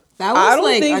 Like. That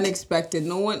was unexpected.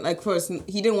 No one, first,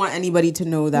 he didn't want anybody to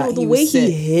know that. The way he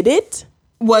hid it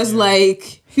was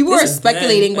like, people were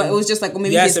speculating, but it was just like, well,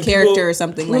 maybe his character or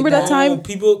something like that. Remember that time?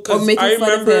 Because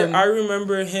I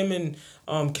remember him and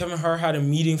Kevin Hart had a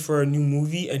meeting for a new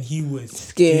movie and he was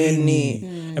skinny.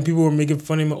 And people were making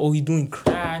fun of him. Oh, he's doing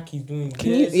crack. He's doing this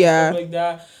and stuff like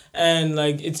that. And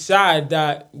like, it's sad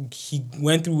that he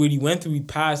went through what he went through. He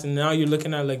passed, and now you're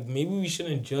looking at like, maybe we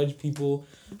shouldn't judge people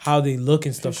how they look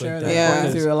and stuff like that. Yeah,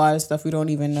 going through a lot of stuff we don't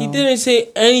even know. He didn't say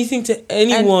anything to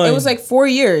anyone. And it was like 4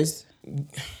 years.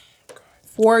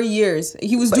 4 years.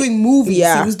 He was doing movies.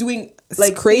 Yeah. He was doing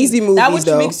like crazy movies. That which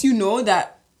makes you know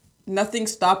that nothing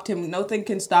stopped him. Nothing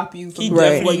can stop you from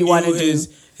doing what you want to do.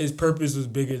 His purpose was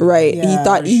bigger than right. Yeah, he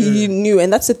thought he knew,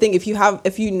 and that's the thing. If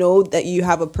you know that you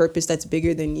have a purpose that's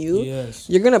bigger than you,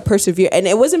 you're gonna persevere. And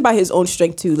it wasn't by his own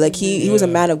strength too. Like he was a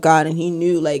man of God, and he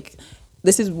knew like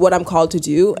this is what I'm called to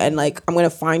do, and like I'm gonna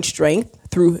find strength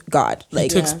through God.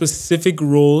 Like he took specific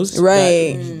roles,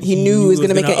 right? He knew it was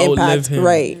gonna make an impact,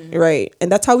 right.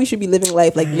 And that's how we should be living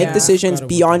life. Like make decisions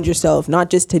beyond yourself, not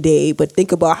just today, but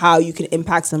think about how you can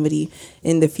impact somebody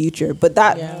in the future. But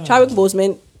that Chadwick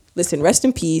Boseman, listen, rest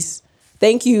in peace.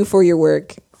 Thank you for your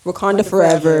work. Wakanda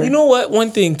forever. You know what?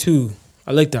 One thing too,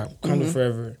 I like that Wakanda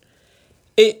forever.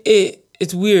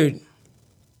 It's weird.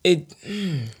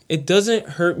 It doesn't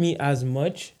hurt me as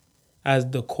much as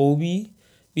the Kobe,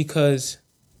 because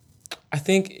I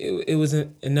think it was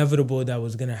inevitable that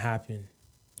was gonna happen.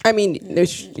 I mean,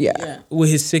 with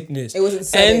his sickness, it wasn't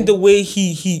sudden. And the way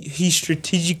he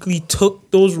strategically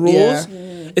took those roles.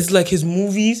 It's like his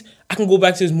movies. I can go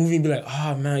back to his movie and be like,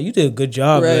 "Oh man, you did a good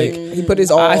job." Right. Like he put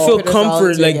his all. I feel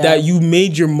comfort that you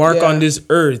made your mark on this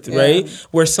earth, right? Yeah.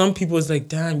 Where some people is like,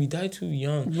 "Damn, you died too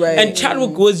young." Right. And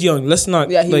Chadwick was young. Let's not.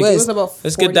 Yeah, he was about 40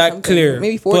 let's get that something. clear.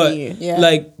 Maybe 40. But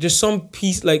like, just some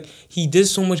piece. Like he did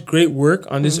so much great work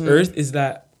on this earth. Is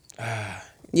that?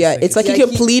 It's like he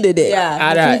completed it. Yeah,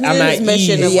 I'm at his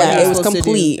mission. ease. It was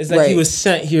complete. It's like he was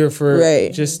sent here for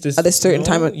just this at a certain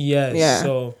time. Yes. Yeah.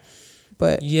 So.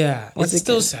 But it's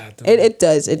still sad though. It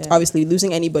does. It's obviously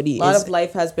losing anybody. A lot of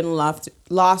life has been lost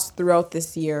throughout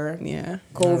this year. Yeah.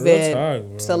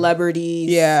 COVID,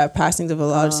 celebrities. Yeah, passings of a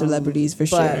lot of celebrities for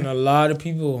sure. And a lot of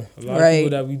people. A lot of people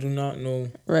that we do not know.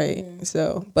 Right.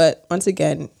 So, but once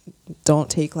again, don't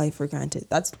take life for granted.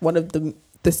 That's one of the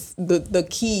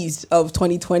keys of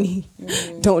 2020.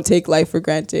 Don't take life for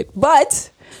granted. But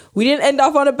we didn't end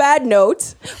off on a bad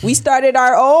note. We started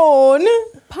our own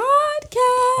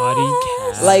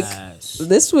podcast. Like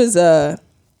this was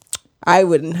I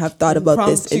wouldn't have thought about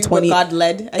this in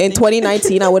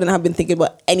 2019. I wouldn't have been thinking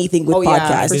about anything with podcasts.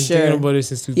 I've been thinking about it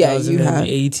since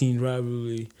 2018,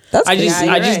 probably. That's I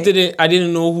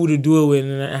didn't know who to do it with,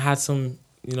 and I had some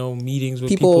meetings with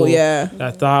people that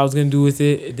I thought I was gonna do with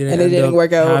it. It didn't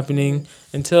work out happening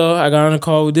until I got on a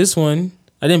call with this one.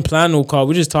 I didn't plan no call.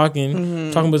 We're just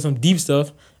talking about some deep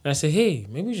stuff, and I said, "Hey,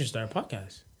 maybe we should start a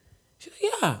podcast." She's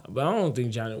like, "Yeah," but I don't think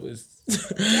Janet was.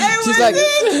 She's like,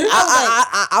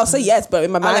 I'll say yes, but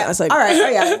in my mind, I was like, all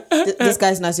right, this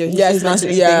guy's not serious. He's not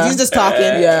serious. He's just talking.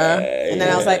 And then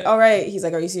I was like, all right. He's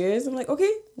like, are you serious? I'm like,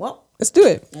 okay, well, let's do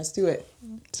it.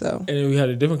 So, and then we had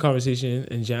a different conversation,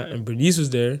 and Bernice was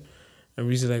there. And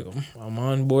Reese is like, I'm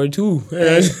on board too.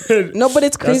 No, but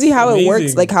it's crazy how it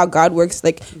works, like how God works.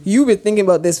 Like you've been thinking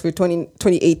about this for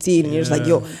 2018 and you're just like,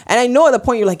 yo. And I know at the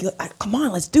point you're like, come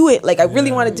on, let's do it. Like I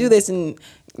really want to do this. And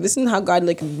listen how God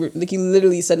like he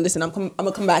literally said, listen, I'm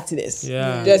gonna come back to this.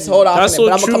 Yeah. Just hold off. That's on it,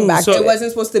 but I'm gonna come back to it. It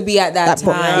wasn't supposed to be at that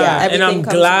time. Yeah. And I'm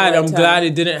glad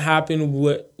it didn't happen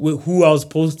with who I was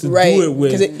supposed to do it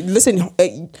with. Because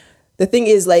the thing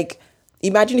is like,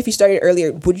 imagine if you started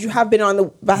earlier. Would you have been on the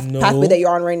pathway that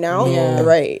you're on right now? No.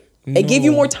 Right. It gave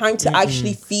you more time to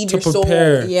actually feed your soul.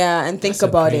 Yeah, and think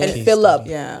about it. And fill up.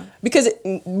 Yeah. Because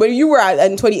when you were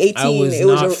in 2018, it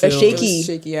was a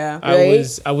shaky. Yeah.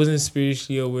 Right? I wasn't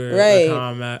spiritually aware of how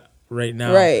I'm at right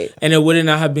now. Right. And it would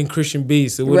not have been Christian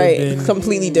based. It would have been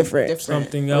completely different.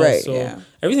 Something else. Right. So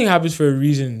everything happens for a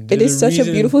reason. It is such a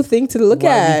beautiful thing to look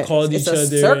at. We called each other.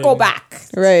 Circle back.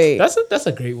 Right. That's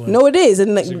a great one. No, it is.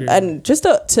 And just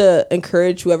to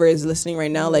encourage whoever is listening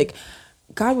right now, like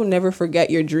God will never forget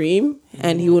your dream,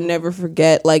 and he will never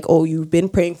forget like, oh, you've been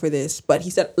praying for this. But he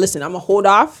said, listen, I'm gonna hold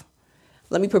off.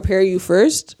 Let me prepare you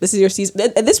first. This is your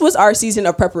season. And this was our season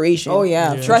of preparation. Oh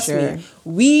yeah. Trust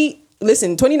me.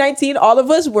 Listen, 2019, all of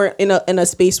us were in a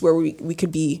space where we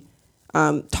could be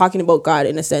talking about God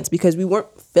in a sense, because we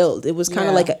weren't filled. It was kind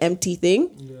of like an empty thing.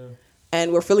 Yeah.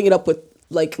 And we're filling it up with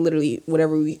like literally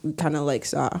whatever we kind of like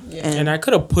saw. Yeah. And I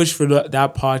could have pushed for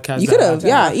that podcast. You could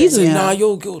have, easily. Nah,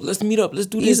 yo, let's meet up. Let's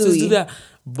do this. Let's do that.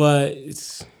 But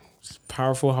it's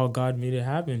powerful how God made it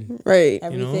happen. Right.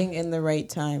 Everything in the right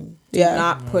time. Yeah. Do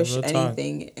not push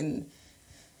anything.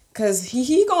 Because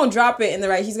he going to drop it in the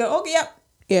right. He's going, okay, yep.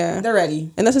 Yeah. They're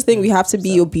ready. And that's the thing. We have to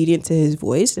be obedient to his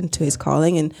voice and to his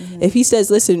calling. And if he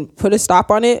says, listen, put a stop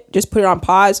on it, just put it on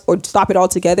pause or stop it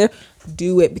altogether,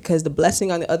 do it, because the blessing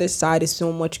on the other side is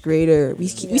so much greater. We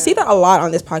say that a lot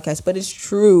on this podcast, but it's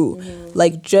true.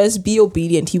 Like, just be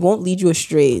obedient. He won't lead you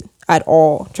astray at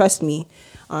all. Trust me.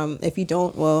 If you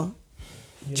don't, well,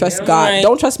 trust God. Right.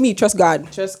 Don't trust me. Trust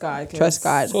God. Trust God. Trust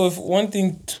God. So if one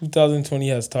thing 2020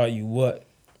 has taught you, what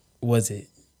was it?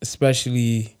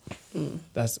 Especially...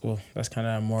 That's kind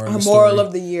of a moral. Moral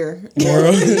of the year.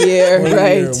 Moral of the year,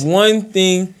 right? One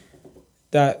thing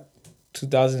that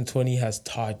 2020 has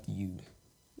taught you.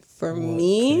 For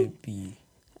me,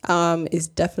 is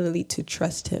definitely to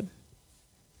trust him.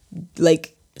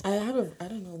 Like I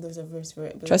don't know if there's a verse for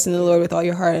it. But Trust in the Lord with all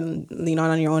your heart and lean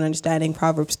on your own understanding.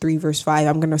 Proverbs 3 verse 5.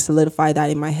 I'm going to solidify that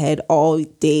in my head all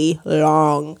day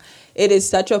long. It is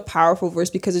such a powerful verse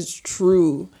because it's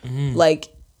true.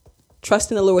 Like, trust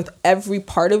in the Lord with every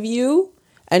part of you.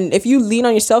 And if you lean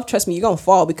on yourself, trust me, you're going to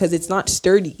fall because it's not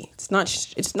sturdy. It's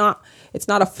not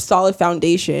a solid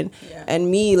foundation. Yeah.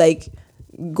 And me, like,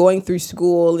 going through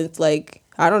school, it's like,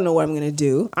 I don't know what I'm going to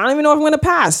do. I don't even know if I'm going to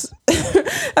pass.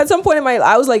 At some point in my life,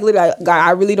 I was like, literally, God,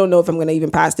 I really don't know if I'm going to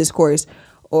even pass this course.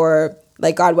 Or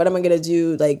like, God, what am I going to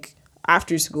do like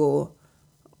after school?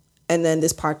 And then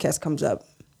this podcast comes up.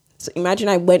 So imagine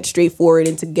I went straight forward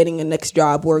into getting a next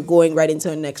job or going right into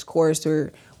a next course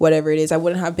or whatever it is. I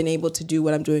wouldn't have been able to do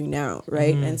what I'm doing now,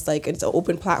 right? And it's like, it's an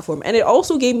open platform. And it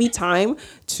also gave me time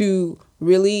to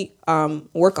really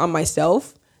work on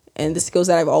myself and the skills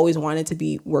that I've always wanted to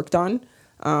be worked on.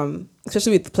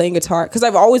 Especially with playing guitar, because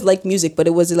I've always liked music, but it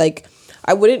was like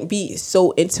I wouldn't be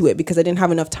so into it because I didn't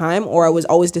have enough time, or I was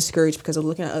always discouraged because of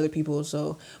looking at other people.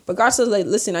 So, but God says, like,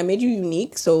 listen, I made you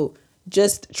unique, so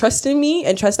just trust in me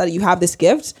and trust that you have this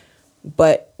gift,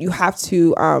 but you have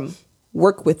to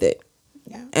work with it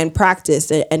and practice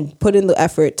and put in the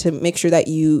effort to make sure that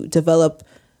you develop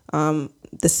the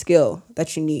skill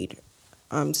that you need.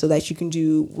 So that you can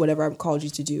do whatever I've called you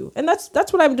to do. And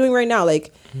that's what I'm doing right now.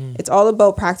 Like, it's all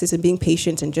about practice and being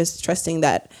patient and just trusting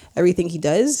that everything he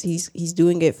does, he's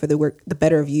doing it for the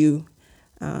better of you.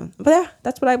 But yeah,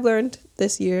 that's what I've learned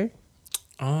this year.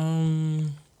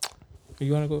 You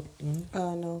want to go?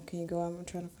 No, can you go? I'm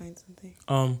trying to find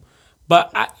something.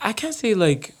 But I can't say,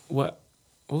 like, what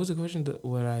was the question?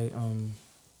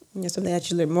 Yeah, something that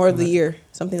you learned more of the year.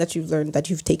 Something that you've learned that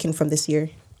you've taken from this year.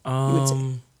 You would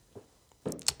say.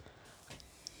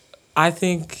 I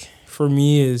think for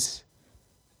me is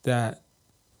that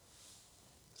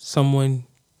someone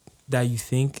that you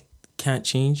think can't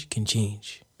change can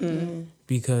change.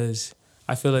 Because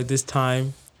I feel like this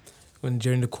time when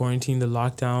during the quarantine, the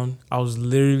lockdown, I was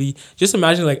literally just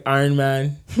imagine like Iron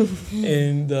Man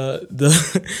in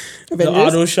the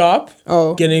auto shop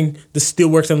getting the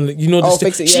steelworks and the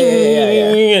fix it.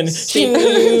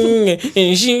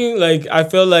 and like I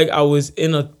felt like I was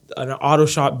in an auto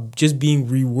shop just being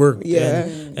reworked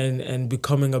and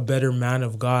becoming a better man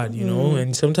of God, you know.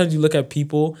 And sometimes you look at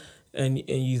people and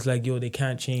you're like, yo, they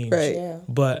can't change, right?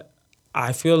 But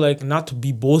I feel like, not to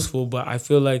be boastful, but I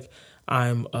feel like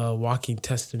I'm a walking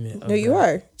testament of no, you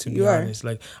are. To be honest.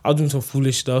 Like, I was doing some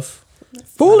foolish stuff.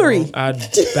 Foolery. I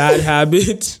had bad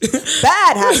habits.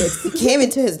 Bad habits. He came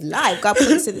into his life. God put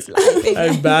us in his life.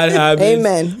 I had bad habits.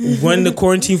 Amen. When the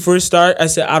quarantine first started, I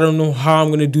said, I don't know how I'm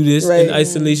going to do this in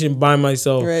isolation by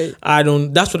myself. Right.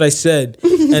 That's what I said.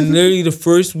 And literally the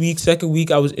first week, second week,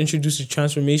 I was introduced to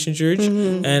Transformation Church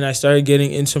and I started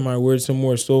getting into my word some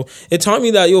more. So it taught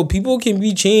me that, people can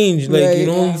be changed. Like,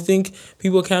 you think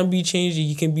people can't be changed,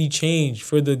 you can be changed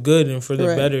for the good and for the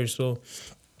better. So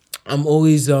I'm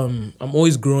always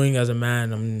growing as a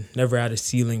man. I'm never at a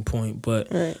ceiling point, but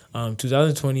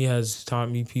 2020 has taught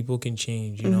me people can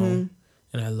change, you know,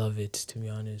 and I love it, to be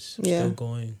honest. I'm still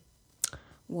going.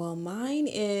 Well, mine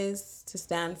is to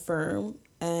stand firm,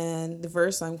 and the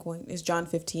verse I'm going is John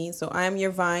 15. So I am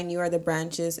your vine, you are the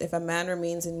branches. If a man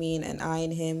remains in me and I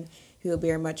in him, he will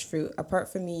bear much fruit.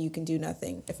 Apart from me, you can do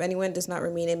nothing. If anyone does not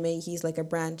remain in me, he's like a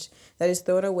branch that is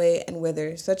thrown away and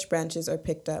withers. Such branches are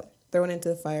picked up, thrown into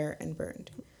the fire and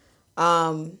burned.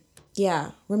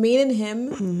 Remain in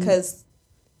him, because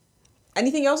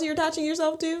anything else you're attaching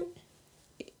yourself to,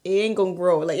 it ain't gonna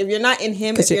grow. Like, if you're not in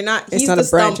him, if you're not, he's it's not the a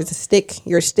branch, stump. it's a stick.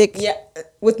 You're a stick. Yeah,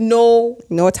 with no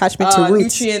attachment to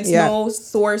roots, nutrients, no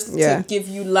source to give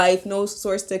you life, no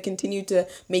source to continue to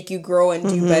make you grow and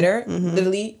do better.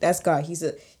 Literally, that's God. He's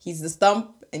the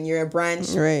stump, and you're a branch,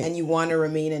 and you want to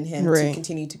remain in him to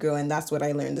continue to grow. And that's what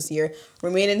I learned this year.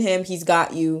 Remain in him. He's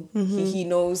got you. He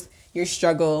knows your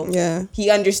struggle. Yeah, he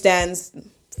understands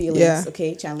feelings. Yeah.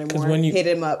 Okay, Chandler Moore, hit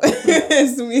him up.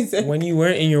 When you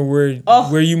weren't in your word,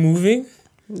 were you moving?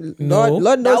 No,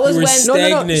 Lord knows.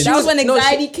 That was when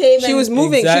anxiety came. She was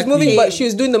moving. Exactly. She was moving, but she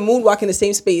was doing the moonwalk in the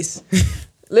same space.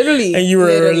 Literally. And you were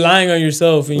relying on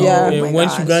yourself. And, and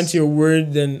once you got into your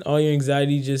word, then all your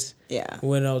anxiety just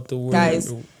went out the word.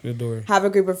 Guys, the door. Have a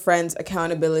group of friends,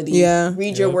 accountability. Yeah.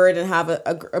 Read your word and have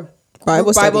a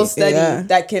Bible study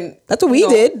that can. That's what we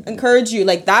did. Encourage you.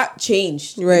 Like, that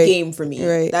changed the game for me.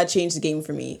 Right. That changed the game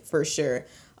for me, for sure.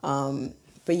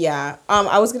 But yeah,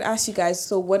 I was gonna ask you guys.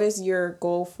 So, what is your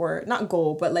goal for? Not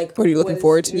goal, but like, what are you looking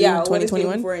forward to? Yeah,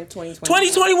 2021. For in 2020.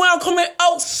 2021, I'm coming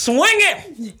out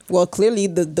swinging. Well, clearly,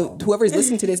 the whoever's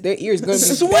listening to this, their ears gonna be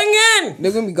swinging.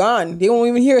 They're gonna be gone. They won't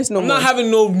even hear us no more. I'm not having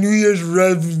no New Year's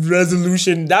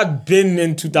resolution. That's been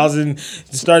in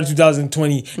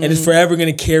 2020, and it's forever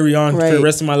gonna carry on for the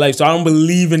rest of my life. So I don't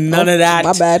believe in none of that.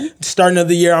 My bad. Starting of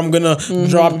the year, I'm gonna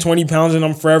drop 20 pounds, and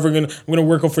I'm gonna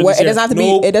work out for this year. It doesn't have to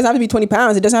be. It doesn't have to be 20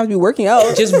 pounds. It doesn't have to be working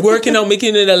out. Just working out,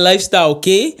 making it a lifestyle.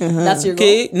 Okay, that's your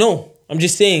goal. No. I'm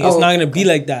just saying it's not gonna be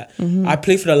like that. I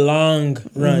play for the long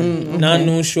run, not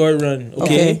no short run.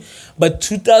 Okay? But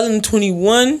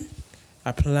 2021,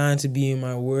 I plan to be in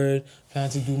my word. Plan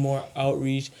to do more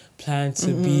outreach. Plan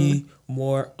to be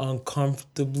more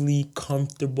uncomfortably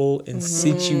comfortable in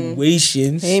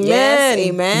situations. Amen. Yes,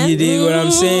 amen. You dig what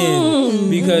I'm saying?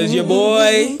 Because your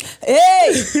boy,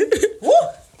 hey, woo.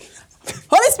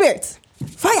 Holy Spirit,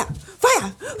 fire,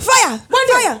 fire, fire, one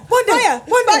fire, one fire,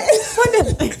 one fire.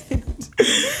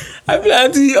 I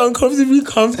plan to be uncomfortably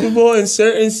comfortable in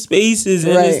certain spaces,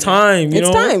 and it's time.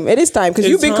 It is time because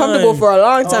you've been comfortable for a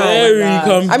long time. Very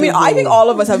comfortable. I mean, I think all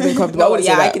of us have been comfortable.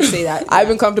 I can say that. I've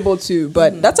been comfortable too,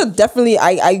 but that's definitely.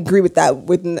 I agree with that.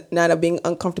 With Nana being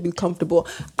uncomfortably comfortable,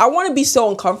 I want to be so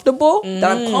uncomfortable that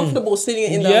I'm comfortable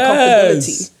sitting in the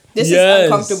uncomfortability. This is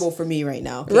uncomfortable for me right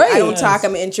now. Okay? Right. I don't talk.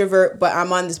 I'm an introvert, but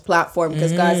I'm on this platform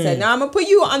because God said, "Now I'm gonna put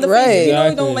you on the face. You know,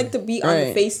 you don't like to be on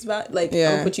the face, but like I'm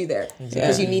gonna put you there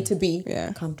because you need to be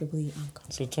comfortably uncomfortable."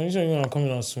 So 2021, I'm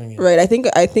coming out swinging. Right. I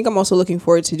think I'm also looking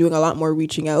forward to doing a lot more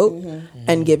reaching out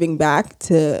and giving back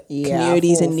to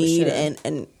communities in need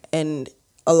and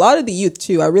a lot of the youth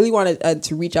too. I really wanted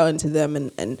to reach out into them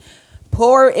and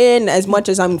pour in as much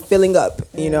as I'm filling up.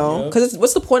 You know, because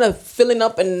what's the point of filling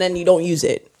up and then you don't use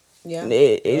it? Yeah,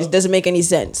 it doesn't make any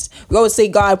sense. We always say,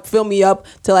 God, fill me up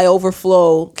till I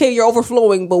overflow. Okay, you're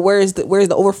overflowing, but where's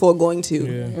the overflow going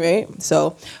to? Right.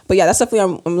 So, but yeah, that's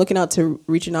definitely I'm looking out to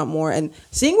reaching out more and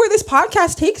seeing where this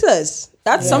podcast takes us.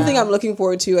 That's something I'm looking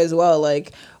forward to as well,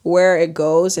 like where it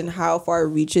goes and how far it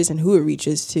reaches and who it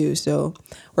reaches to. So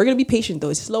we're gonna be patient though.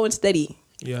 It's slow and steady.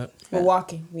 Yeah, we're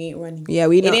walking. We ain't running.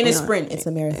 Yeah, it ain't a sprint. It's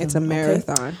a marathon. It's a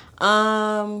marathon.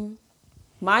 Okay?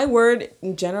 My word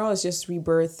in general is just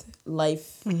rebirth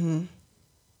life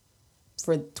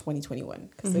for 2021.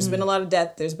 Because there's been a lot of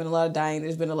death, there's been a lot of dying,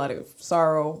 there's been a lot of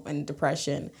sorrow and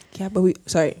depression. Yeah, but you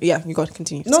got to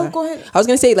continue. No, go ahead. I was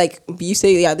going to say, like, you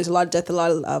say, there's a lot of death, a lot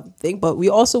of thing, but we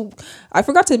also, I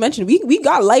forgot to mention, we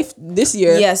got life this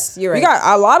year. Yes, you're right. We got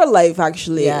a lot of life,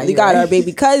 actually. Yeah, we got our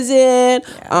baby cousin,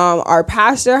 our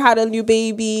pastor had a new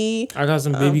baby. I got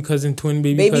some twin baby cousins twin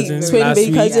baby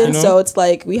cousins. You know? So it's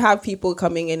like, we have people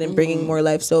coming in and bringing more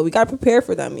life, so we got to prepare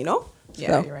for them, you know?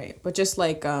 Yeah, you're right. But just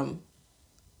like, a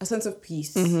sense of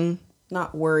peace,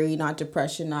 not worry, not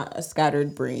depression, not a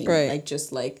scattered brain, like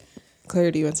just like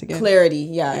clarity once again.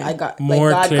 Clarity, I got more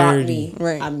like God clarity. Got me.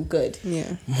 Right, I'm good.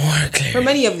 Yeah, more clarity for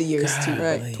many of the years too.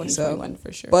 Right, 2021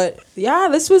 for sure. But yeah,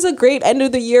 this was a great end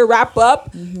of the year wrap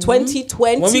up.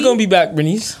 2020. When we gonna be back,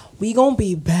 Bernice? We gonna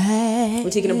be back.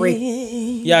 We're taking a break.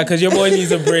 Yeah, because your boy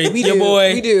needs a break. We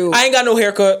do. I ain't got no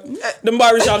haircut. Them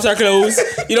barbershops are closed.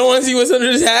 You don't want to see what's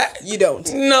under this hat? You don't.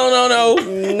 No.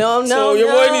 So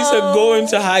your boy needs to go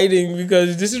into hiding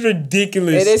because this is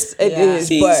ridiculous. It is.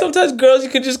 See, but sometimes girls, you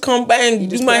could just come back and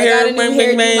do my hair,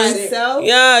 bang.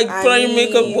 Yeah, put on your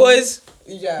makeup, boys.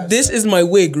 Yeah, this is my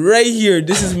wig right here.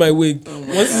 This is my wig. Once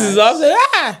this is off,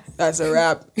 that's a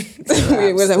wrap.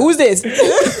 Who's this?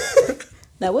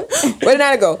 That what? Where did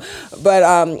I go? But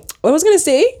what I was gonna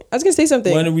say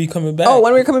something. When are we coming back? Oh,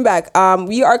 when we're coming back.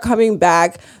 We are coming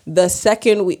back the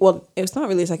second week. Well, it's not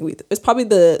really a second week. It's probably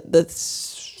the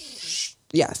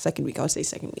second week. I would say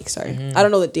second week. Sorry, I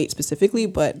don't know the date specifically,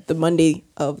 but the Monday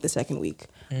of the second week,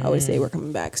 I would say we're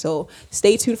coming back. So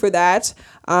stay tuned for that.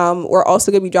 We're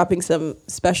also gonna be dropping some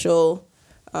special.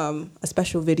 A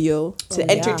special video to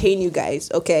entertain you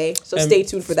guys. Okay, so stay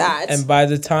tuned for that. And by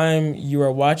the time you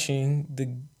are watching, the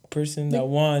person that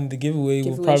won the giveaway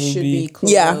will probably be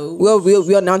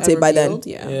we'll announce it by then.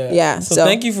 Yeah. So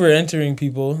thank you for entering,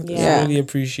 people. Yeah, really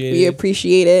appreciate it. We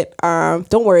appreciate it.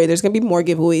 Don't worry, there's gonna be more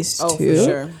giveaways too. For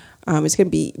sure. It's gonna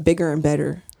be bigger and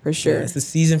better. For sure. Yeah, it's the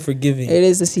season for giving. It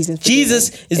is the season for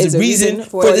Jesus giving. is the reason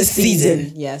for the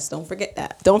season. Yes, don't forget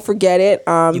that. Don't forget it.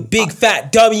 You big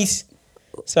fat dummies.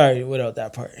 Sorry, without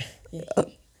that part. Yeah.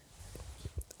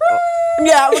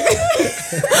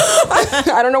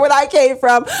 I don't know where that came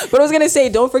from, but I was gonna say,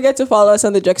 don't forget to follow us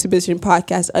on the Juxtaposition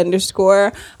podcast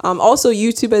 _ also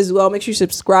YouTube as well. Make sure you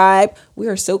subscribe. We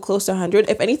are so close to 100.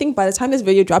 If anything, by the time this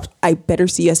video drops, I better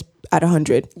see us at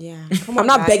 100. Yeah. I'm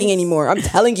not begging anymore. I'm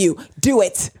telling you, do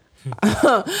it.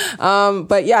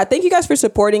 But yeah, thank you guys for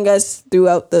supporting us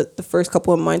throughout the first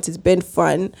couple of months. It's been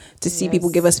fun to see people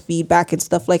give us feedback and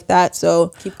stuff like that.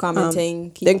 So keep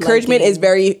commenting. The encouragement is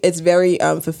very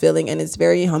fulfilling, and it's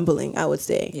very humbling, I would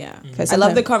say. Yeah, because I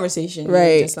love the conversation.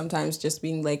 Right. Just sometimes just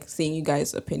being like seeing you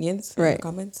guys' opinions in the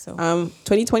comments. So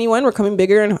 2021, we're coming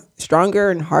bigger and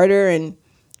stronger and harder, and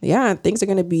yeah, things are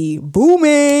going to be booming.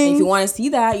 And if you want to see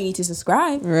that, you need to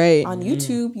subscribe. Right. On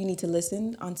YouTube, you need to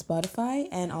listen on Spotify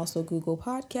and also Google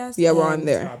Podcasts. Yeah, we're on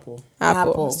there.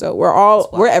 Apple. So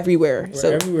we're everywhere.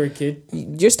 We're everywhere,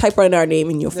 kid. Just type in our name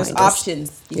and you'll find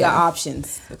options. us. You got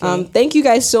options. Okay. Thank you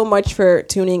guys so much for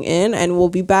tuning in, and we'll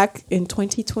be back in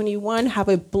 2021. Have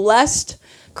a blessed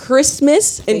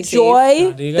Christmas.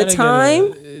 Enjoy the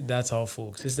time. That's all,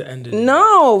 folks. It's the end of the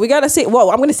No, we gotta say. Well,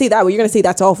 I'm gonna say that. Well, you're gonna say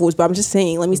that's all, folks. But I'm just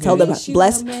saying. Let me tell them.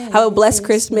 Have a blessed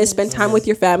Christmas. Spend time with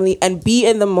your family and be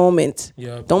in the moment.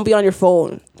 Yep. Don't be on your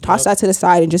phone. Toss that to the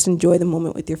side and just enjoy the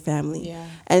moment with your family. Yeah.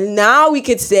 And now we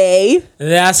could say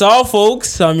that's all,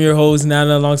 folks. I'm your host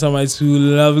Nana, alongside my two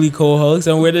lovely co-hosts,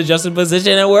 and we're the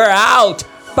Juxtaposition, and we're out.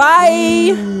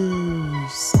 Bye.